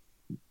 that's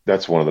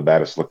one of the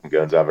baddest looking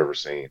guns I've ever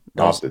seen.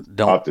 I'll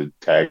have to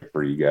tag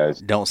for you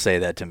guys. Don't say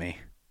that to me.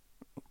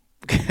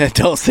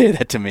 Don't say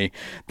that to me.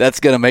 That's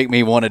going to make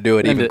me want to do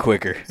it even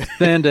quicker.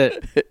 Send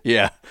it.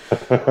 Yeah.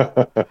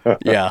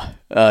 Yeah.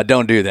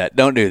 Don't do that.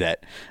 Don't do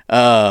that.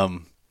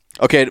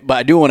 Okay, but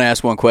I do want to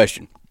ask one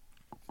question.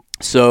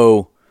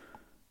 So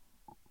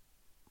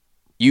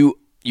you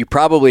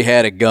probably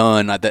had a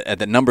gun at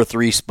the number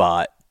 3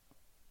 spot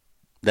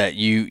that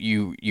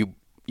you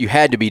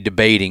had to be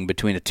debating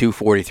between a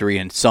 243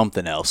 and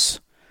something else.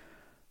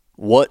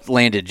 What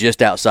landed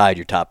just outside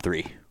your top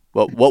 3?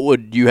 What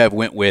would you have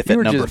went with at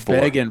number 4? You were just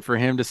begging for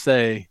him to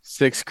say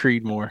 6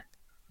 Creedmoor.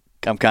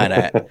 I'm kind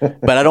of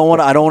but I don't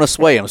want to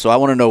sway him, so I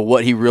want to know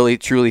what he really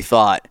truly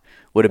thought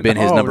would have been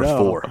his number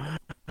 4.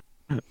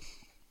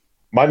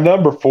 My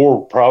number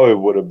 4 probably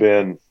would have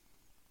been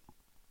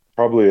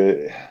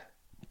a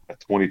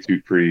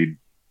 22 Creed.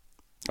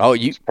 Oh,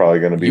 it's probably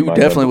going to be. You my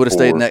definitely would have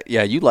stayed in 4. that.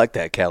 Yeah, you like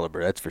that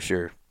caliber, that's for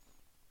sure.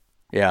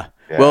 Yeah.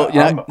 Yeah,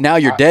 Well, now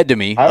you're dead to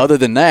me. Other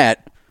than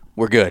that,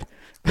 we're good.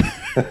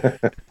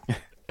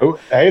 Oh,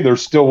 hey,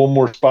 there's still one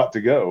more spot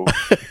to go.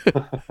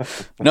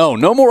 No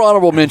more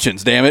honorable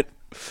mentions. Damn it.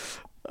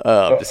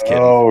 I'm just kidding.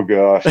 Oh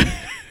gosh.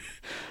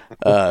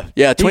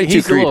 Yeah, 22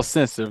 He's Creed. a little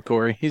sensitive,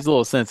 Corey. He's a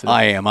little sensitive.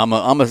 I am. I'm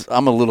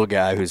a little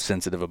guy who's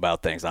sensitive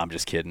about things. I'm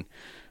just kidding.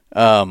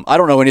 I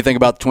don't know anything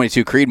about the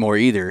 22 Creedmoor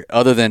either,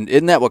 other than,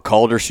 isn't that what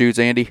Calder shoots,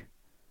 Andy?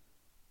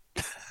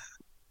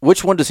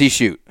 Which one does he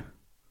shoot?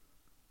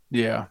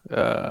 Yeah.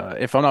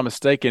 If I'm not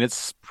mistaken,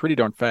 it's pretty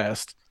darn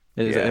fast.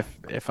 Yeah.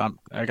 If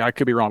I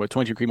could be wrong, but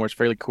 22 Creedmoor is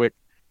fairly quick.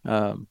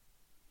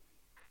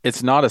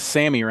 It's not a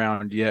Sammy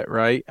round yet,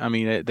 right? I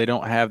mean, they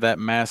don't have that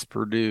mass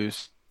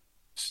produced.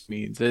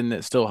 Means isn't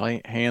it still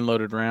hand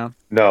loaded round?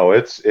 No,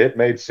 it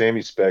made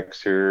Sammy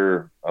specs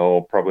here,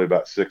 probably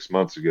about 6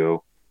 months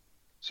ago.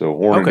 So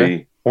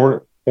Hornady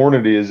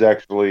is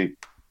actually,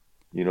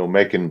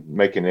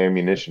 making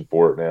ammunition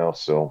for it now.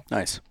 So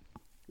Nice.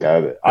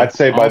 yeah, I'd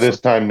say by Awesome.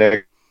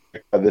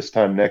 this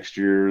time next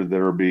year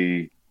there'll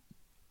be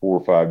 4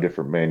 or 5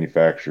 different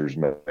manufacturers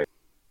making.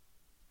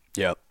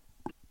 Yep.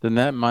 Then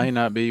that might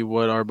not be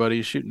what our buddy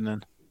is shooting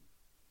then.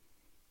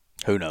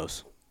 Who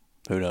knows?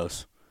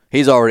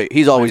 He's always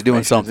doing information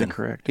is something.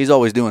 incorrect. He's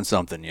always doing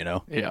something,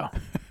 Yeah.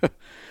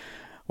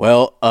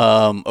 Well,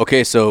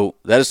 okay, so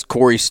that is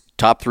Corey's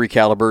top 3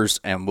 calibers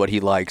and what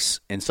he likes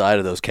inside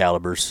of those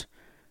calibers.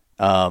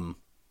 No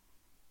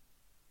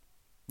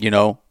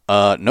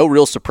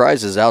real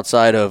surprises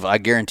outside of, I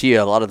guarantee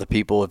you, a lot of the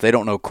people, if they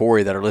don't know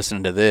Corey that are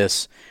listening to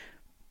this,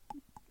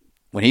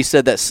 when he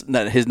said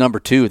that his number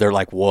 2, they're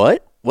like,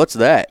 "What? What's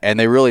that?" And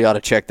they really ought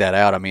to check that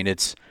out. I mean,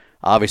 it's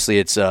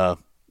obviously a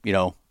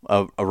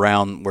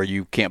round where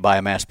you can't buy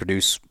a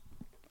mass-produced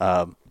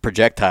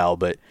projectile,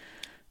 but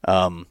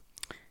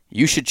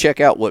you should check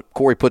out what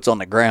Corey puts on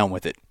the ground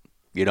with it.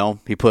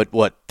 He put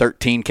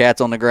 13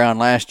 cats on the ground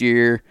last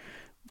year,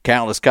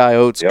 countless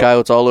coyotes, Yep.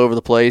 coyotes all over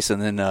the place.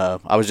 And then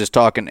I was just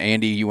talking,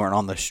 Andy, you weren't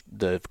on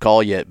the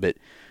call yet, but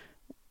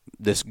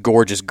this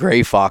gorgeous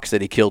gray fox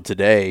that he killed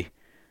today,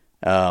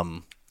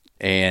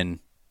 and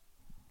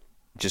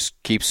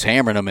just keeps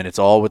hammering them, and it's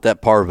all with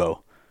that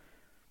parvo.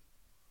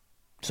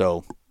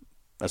 So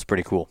that's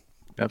pretty cool.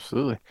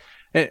 Absolutely.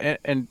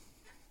 And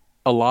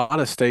a lot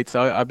of states,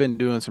 I've been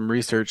doing some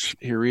research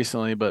here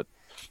recently, but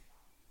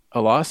a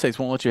lot of states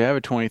won't let you have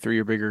a 23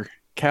 or bigger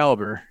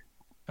caliber.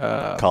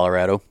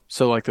 Colorado.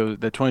 So like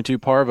the 22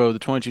 Parvo, the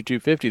 22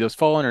 250, those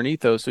fall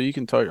underneath those. So you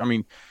can talk, I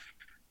mean,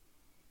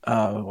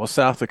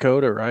 South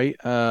Dakota, right?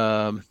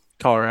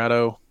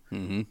 Colorado.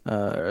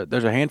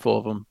 There's a handful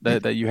of them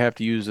that you have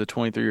to use a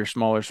 23 or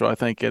smaller. So I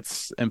think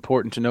it's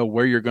important to know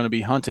where you're going to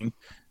be hunting.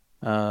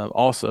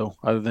 Also,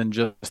 other than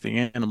just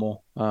the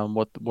animal,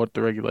 what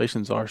the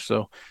regulations are.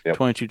 So, Yep.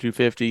 22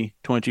 250,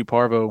 22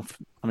 Parvo.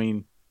 I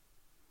mean,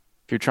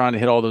 if you're trying to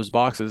hit all those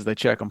boxes, they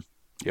check them.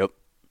 Yep.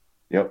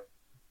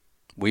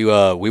 We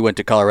went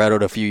to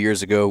Colorado a few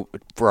years ago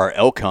for our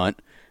elk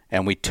hunt,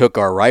 and we took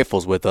our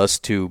rifles with us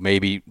to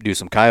maybe do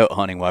some coyote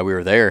hunting while we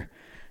were there,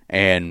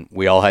 and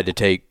we all had to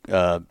take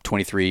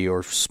 23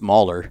 or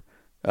smaller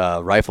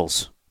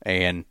rifles,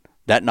 and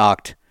that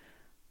knocked.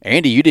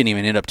 Andy, you didn't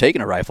even end up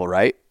taking a rifle,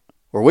 right?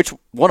 Or which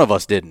one of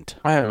us didn't?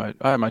 I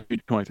have my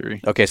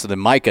 223. Okay, so then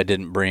Micah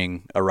didn't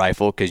bring a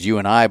rifle because you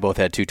and I both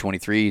had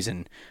 223s,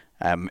 and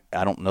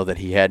I don't know that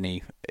he had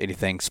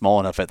anything small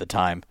enough at the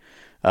time.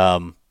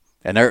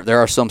 And there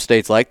are some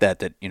states like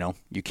that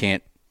you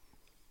can't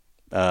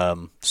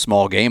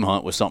small game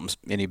hunt with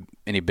something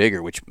any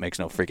bigger, which makes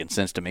no freaking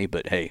sense to me.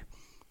 But hey,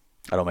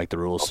 I don't make the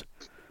rules.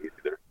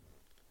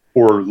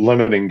 Or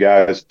limiting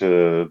guys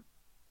to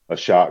a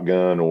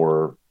shotgun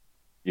or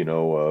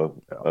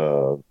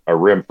a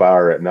rim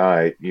fire at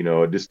night.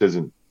 It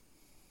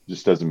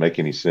just doesn't make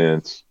any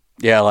sense.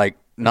 Yeah, like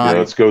not.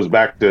 It goes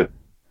back to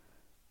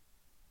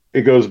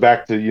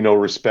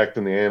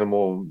respecting the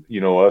animal.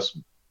 Us,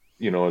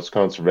 as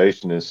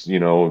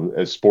conservationists,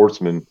 as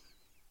sportsmen,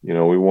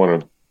 we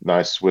want a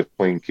nice, swift,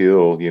 clean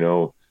kill.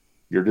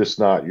 You're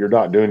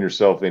not doing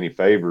yourself any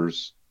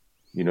favors.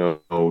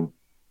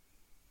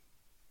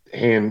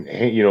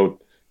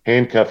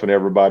 Handcuffing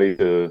everybody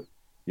to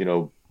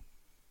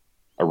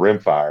a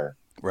rimfire.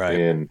 Right.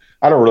 And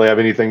I don't really have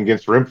anything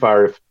against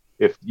rimfire.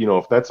 If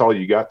that's all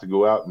you got to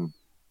go out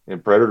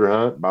and predator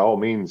hunt, by all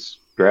means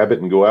grab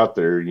it and go out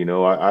there.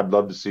 I'd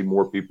love to see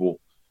more people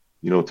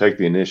take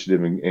the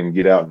initiative and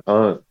get out and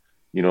hunt,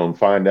 and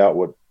find out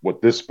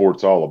what this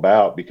sport's all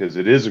about, because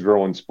it is a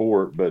growing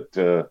sport. But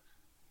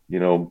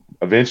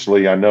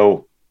eventually, I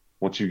know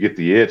once you get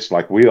the itch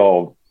like we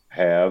all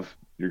have,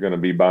 you're going to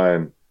be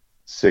buying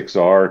 6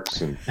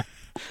 arcs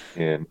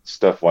and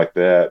stuff like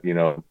that,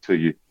 until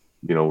you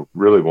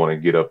really want to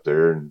get up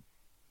there and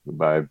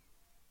buy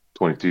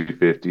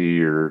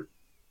 2250 or,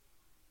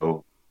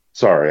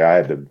 sorry, I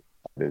had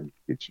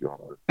to get you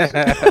on.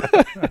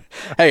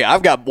 Hey,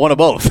 I've got one of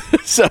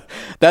both. So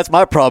that's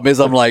my problem is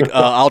I'm like,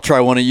 I'll try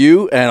one of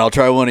you and I'll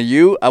try one of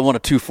you. I want a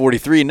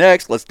 243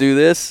 next. Let's do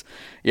this.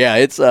 Yeah,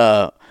 it's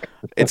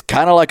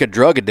kind of like a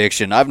drug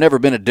addiction. I've never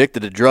been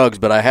addicted to drugs,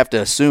 but I have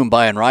to assume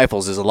buying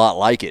rifles is a lot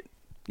like it.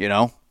 You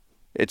know,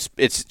 it's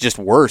just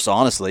worse,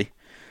 honestly.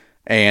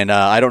 And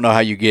I don't know how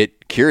you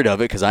get cured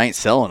of it because I ain't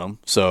selling them.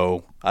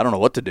 So I don't know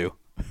what to do.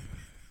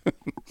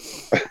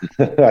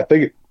 I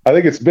think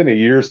it's been a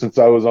year since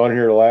I was on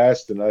here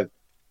last, and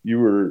you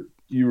were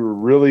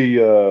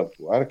really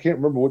I can't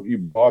remember what you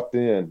bought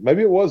then.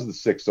 Maybe it was the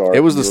 6R.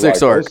 It was the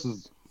 6R. Like,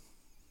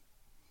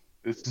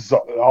 this is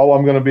all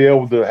I'm going to be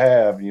able to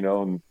have, you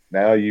know. And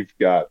now you've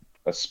got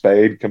a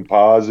Spade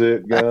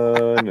composite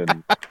gun,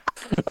 and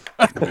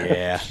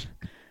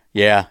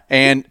yeah,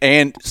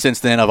 and since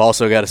then I've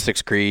also got a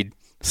 6 Creed.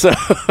 So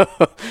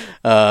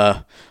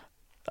I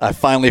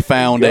finally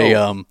found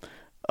a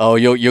Oh,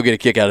 you'll get a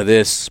kick out of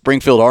this.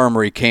 Springfield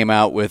Armory came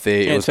out with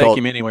a. Can't take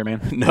him anywhere, man.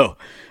 No,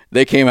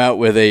 they came out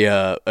with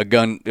a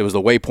gun. It was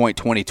the Waypoint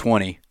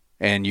 2020,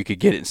 and you could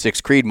get it in 6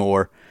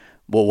 Creedmoor.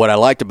 Well, what I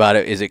liked about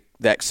it is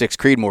that 6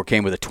 Creedmoor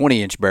came with a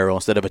 20-inch barrel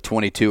instead of a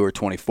 22 or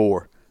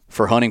 24.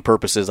 For hunting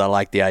purposes, I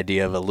like the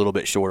idea of a little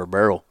bit shorter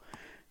barrel,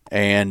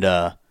 and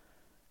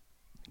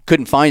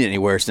couldn't find it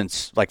anywhere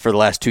since for the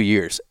last 2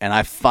 years, and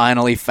I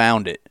finally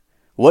found it.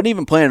 Wasn't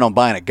even planning on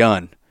buying a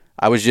gun.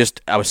 I was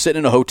sitting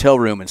in a hotel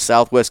room in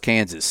Southwest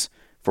Kansas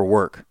for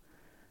work,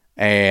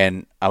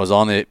 and I was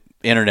on the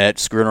internet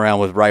screwing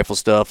around with rifle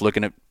stuff,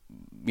 looking at,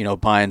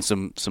 buying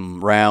some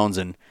rounds,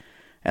 and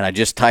I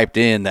just typed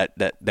in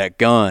that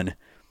gun,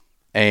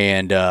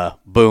 and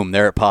boom,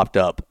 there it popped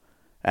up,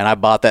 and I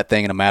bought that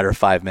thing in a matter of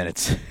 5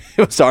 minutes.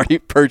 It was already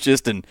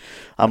purchased, and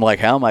I'm like,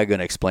 how am I going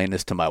to explain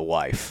this to my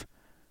wife?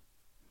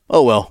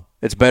 Oh well,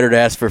 it's better to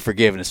ask for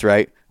forgiveness,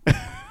 right?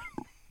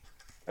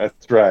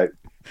 That's right.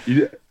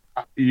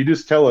 You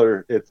just tell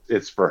her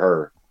it's for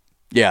her.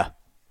 Yeah,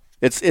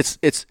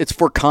 it's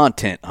for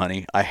content,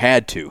 honey. I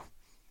had to.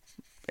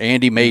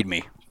 Andy made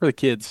me. For the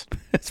kids.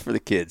 It's for the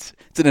kids.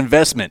 It's an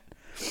investment.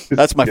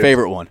 That's my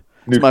favorite one.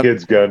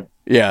 Kids gun.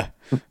 Yeah,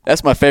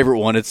 that's my favorite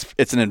one.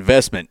 It's an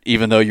investment,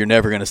 even though you're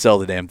never going to sell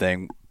the damn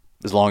thing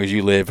as long as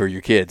you live or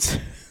your kids.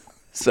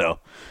 So,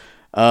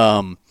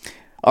 all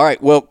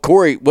right. Well,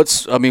 Corey,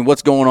 what's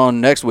going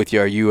on next with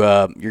you? Are you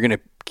you're going to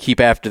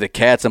keep after the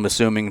cats, I'm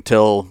assuming,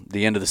 until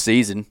the end of the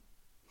season?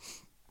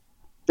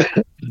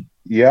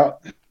 Yeah,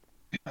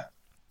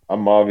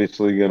 I'm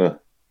obviously gonna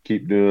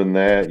keep doing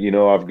that.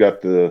 I've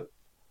got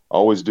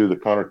always do the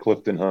Connor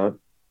Clifton hunt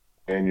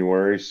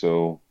January,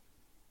 so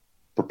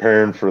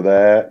preparing for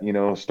that.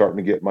 Starting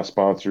to get my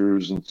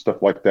sponsors and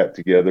stuff like that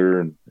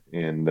together,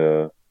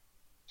 and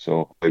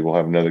so we'll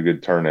have another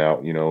good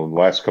turnout. The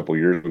last couple of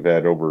years we've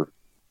had over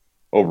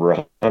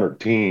 100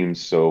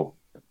 teams, so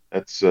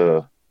that's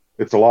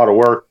it's a lot of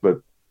work, but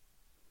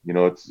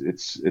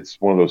it's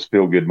one of those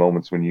feel good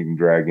moments when you can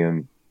drag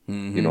in,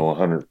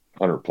 100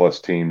 plus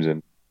teams.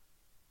 And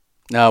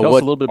now, tell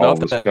us a little bit about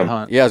that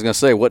hunt. Yeah, I was going to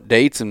say, what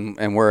dates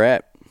and where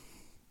at?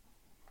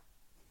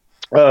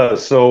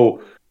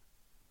 So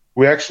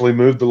we actually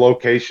moved the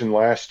location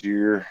last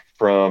year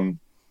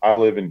I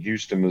live in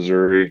Houston,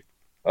 Missouri.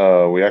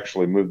 We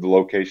actually moved the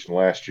location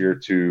last year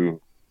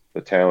to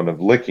the town of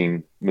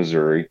Licking,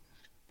 Missouri,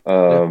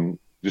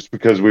 just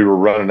because we were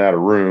running out of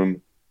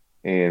room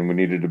and we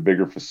needed a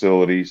bigger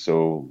facility.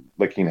 So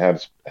Licking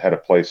had a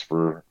place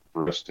for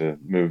us to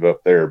move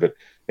up there. But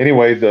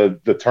anyway,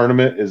 the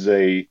tournament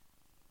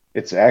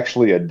it's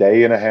actually a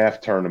day and a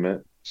half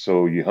tournament.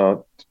 So you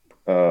hunt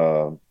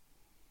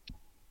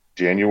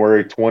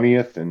January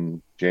 20th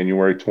and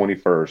January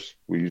 21st.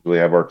 We usually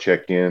have our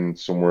check-in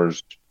somewhere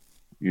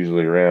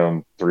usually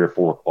around 3 or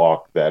 4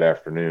 o'clock that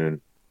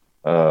afternoon.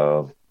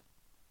 But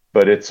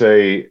it's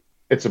a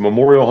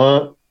memorial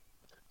hunt.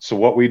 So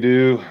what we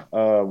do,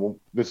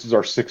 this is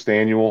our 6th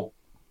annual.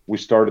 We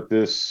started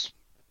this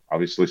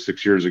obviously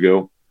 6 years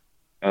ago,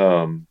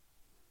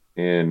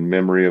 in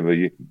memory of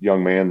a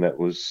young man that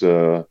was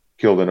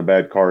killed in a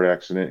bad car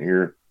accident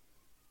here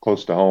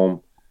close to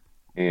home,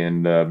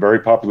 and a very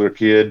popular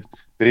kid.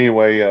 But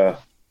anyway,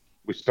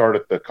 we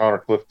started the Connor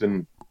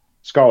Clifton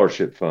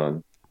Scholarship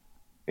Fund.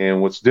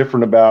 And what's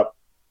different about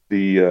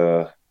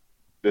this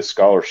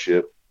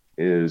scholarship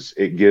is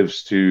it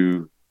gives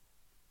to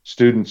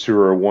students who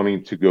are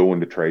wanting to go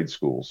into trade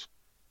schools.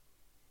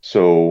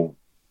 So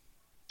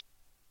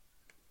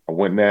I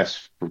went and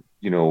asked for,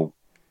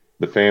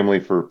 the family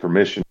for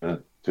permission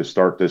to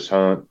start this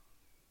hunt,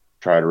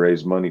 try to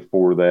raise money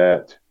for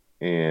that.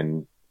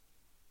 And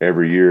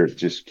every year it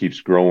just keeps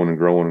growing and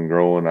growing and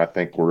growing. I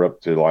think we're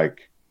up to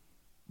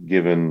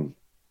giving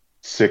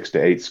 6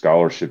 to 8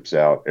 scholarships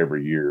out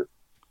every year,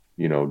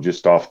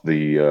 just off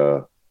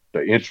the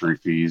entry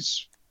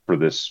fees for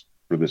this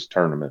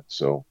tournament.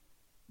 So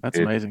that's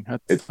amazing.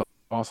 It's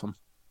awesome.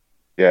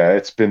 Yeah,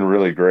 it's been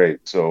really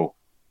great. So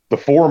the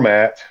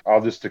format,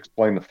 I'll just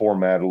explain the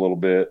format a little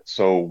bit.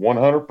 So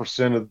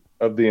 100%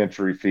 of the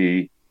entry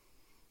fee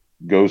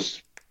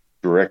goes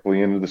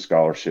directly into the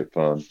scholarship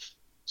fund.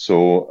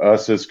 So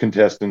us as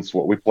contestants,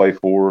 what we play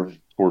for, of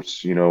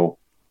course,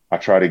 I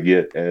try to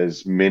get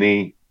as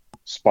many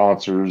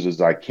sponsors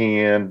as I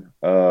can,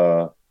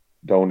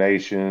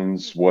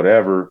 donations,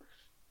 whatever.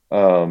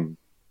 And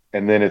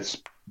then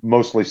it's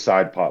mostly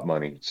side pot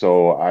money.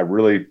 So I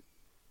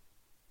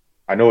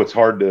know it's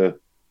hard to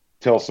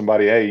tell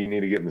somebody, hey, you need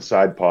to get in the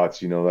side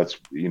pots. That's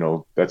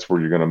where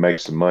you're going to make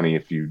some money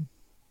if you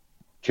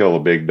kill a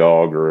big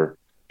dog or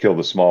kill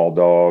the small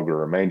dog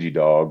or a mangy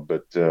dog.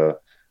 But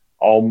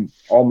all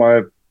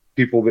my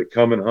people that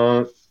come and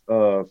hunt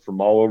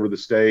from all over the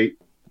state,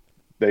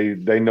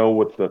 they know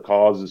what the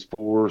cause is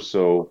for.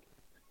 So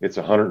it's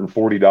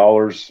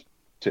 $140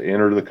 to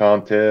enter the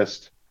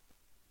contest.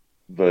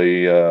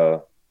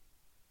 The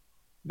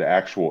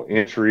actual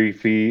entry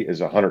fee is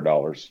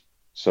 $100.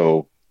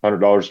 So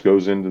 $100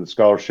 goes into the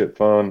scholarship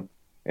fund,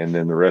 and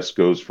then the rest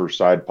goes for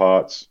side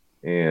pots.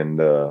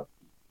 And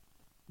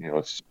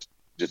it's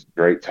just a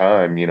great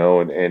time,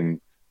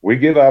 and we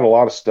give out a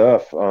lot of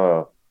stuff.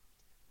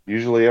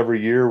 Usually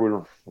every year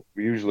we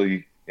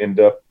usually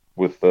end up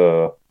with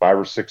 5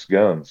 or 6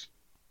 guns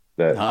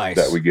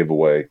that we give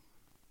away.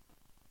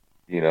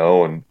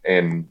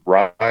 And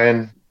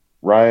Ryan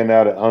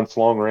out at Hunts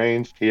Long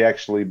Range, he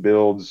actually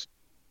builds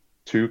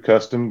 2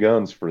 custom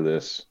guns for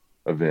this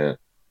event.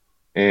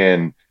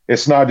 And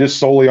it's not just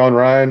solely on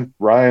Ryan.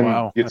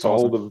 Ryan gets a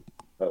hold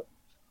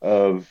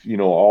of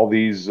all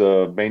these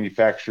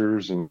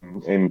manufacturers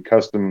and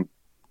custom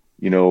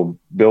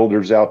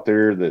builders out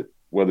there, that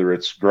whether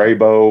it's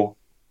Graybow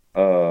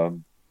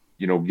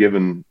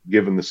giving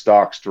the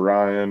stocks to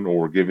Ryan,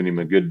 or giving him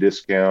a good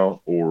discount,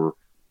 or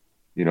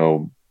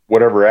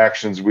whatever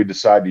actions we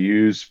decide to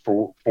use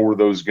for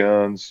those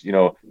guns.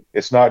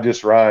 It's not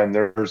just Ryan.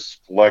 There's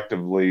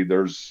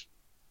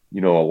a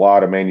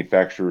lot of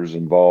manufacturers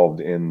involved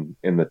in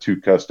the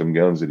 2 custom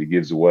guns that he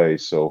gives away.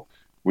 So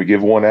we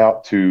give one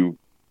out to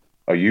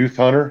a youth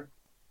hunter,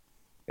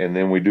 and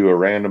then we do a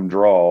random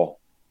draw.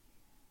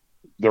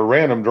 The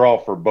random draw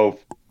for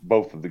both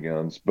of the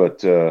guns,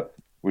 but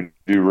we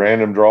do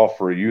random draw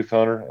for a youth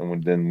hunter,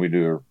 and then we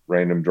do a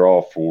random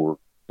draw for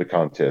the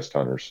contest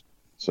hunters.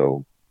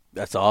 So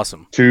that's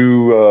awesome.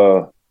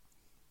 Two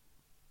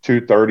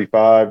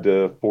 $35,000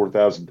 to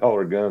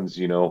 $4,000 guns,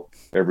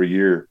 every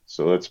year.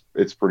 So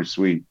it's pretty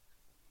sweet.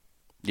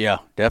 Yeah,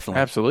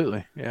 definitely.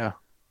 Absolutely. Yeah.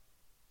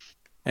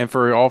 And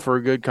for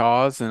a good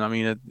cause, and I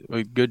mean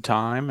a good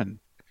time, and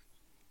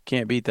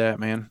can't beat that,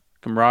 man.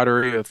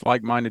 Camaraderie with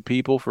like-minded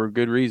people for a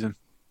good reason.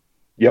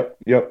 Yep.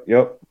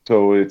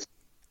 So it's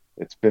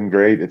been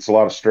great. It's a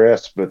lot of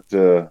stress, but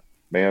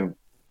man,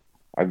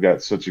 I've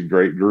got such a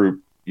great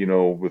group,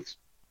 with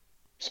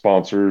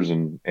sponsors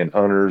and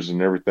hunters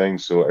and everything.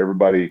 So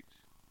everybody,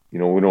 we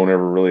don't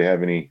ever really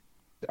have any.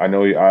 I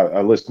know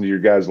I listened to your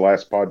guys'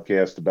 last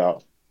podcast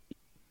about,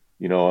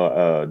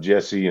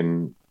 Jesse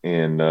and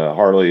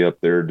Harley up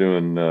there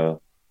doing,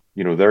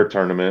 their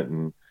tournament,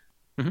 and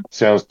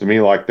sounds to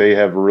me like they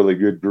have a really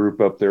good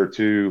group up there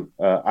too.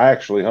 I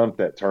actually hunt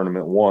that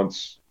tournament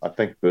once. I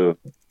think the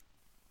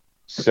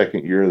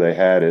second year they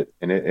had it,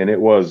 and it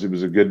was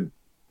a good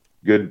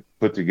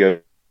put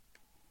together.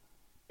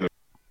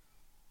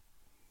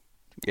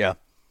 Yeah.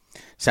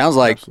 Sounds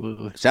like,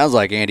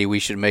 Andy, we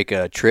should make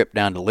a trip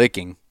down to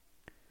Licking,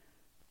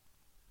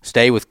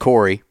 stay with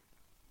Corey,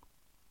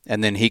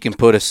 and then he can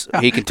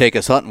take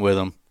us hunting with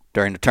him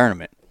during the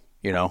tournament.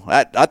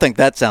 I think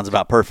that sounds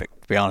about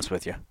perfect, to be honest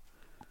with you.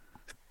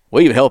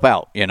 We can help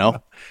out,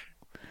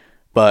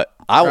 But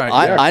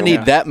I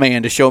need that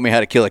man to show me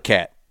how to kill a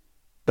cat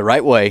the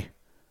right way.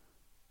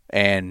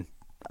 And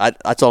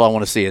that's all I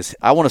want to see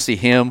I want to see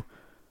him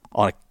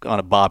on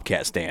a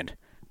bobcat stand.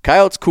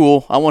 Coyote's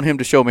cool. I want him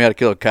to show me how to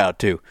kill a coyote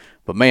too.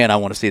 But, man, I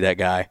want to see that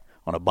guy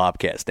on a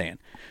bobcat stand.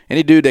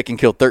 Any dude that can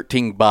kill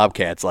 13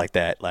 bobcats like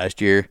that last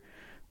year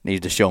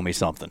needs to show me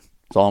something.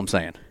 That's all I'm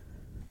saying.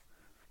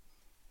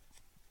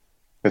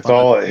 It's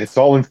all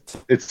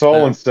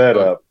in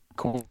setup.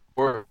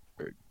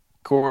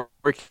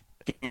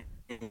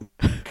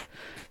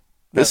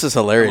 This is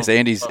hilarious.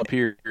 Andy's up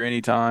here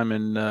anytime,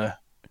 and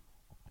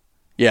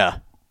yeah.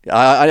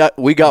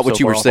 We got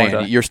what you were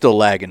saying. You're still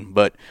lagging,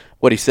 but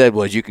what he said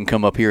was you can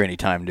come up here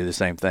anytime and do the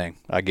same thing.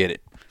 I get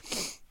it.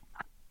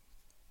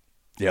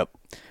 Yep.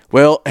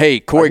 Well, hey,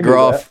 Corey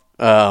Groff,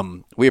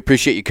 we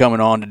appreciate you coming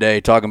on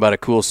today, talking about a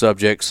cool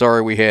subject.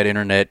 Sorry we had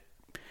internet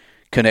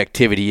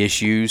connectivity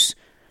issues,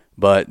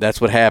 but that's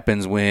what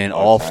happens when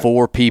all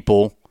 4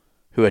 people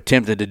who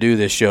attempted to do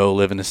this show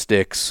live in the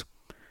sticks.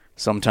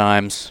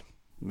 Sometimes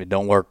it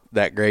don't work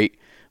that great,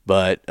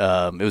 but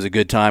it was a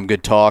good time,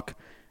 good talk.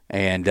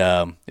 And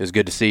it was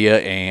good to see you,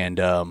 and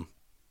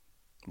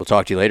we'll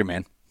talk to you later,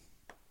 man.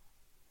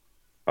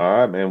 All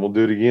right, man. We'll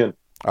do it again.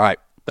 All right.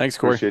 Thanks,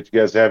 Corey. Appreciate you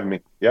guys having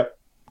me. Yep.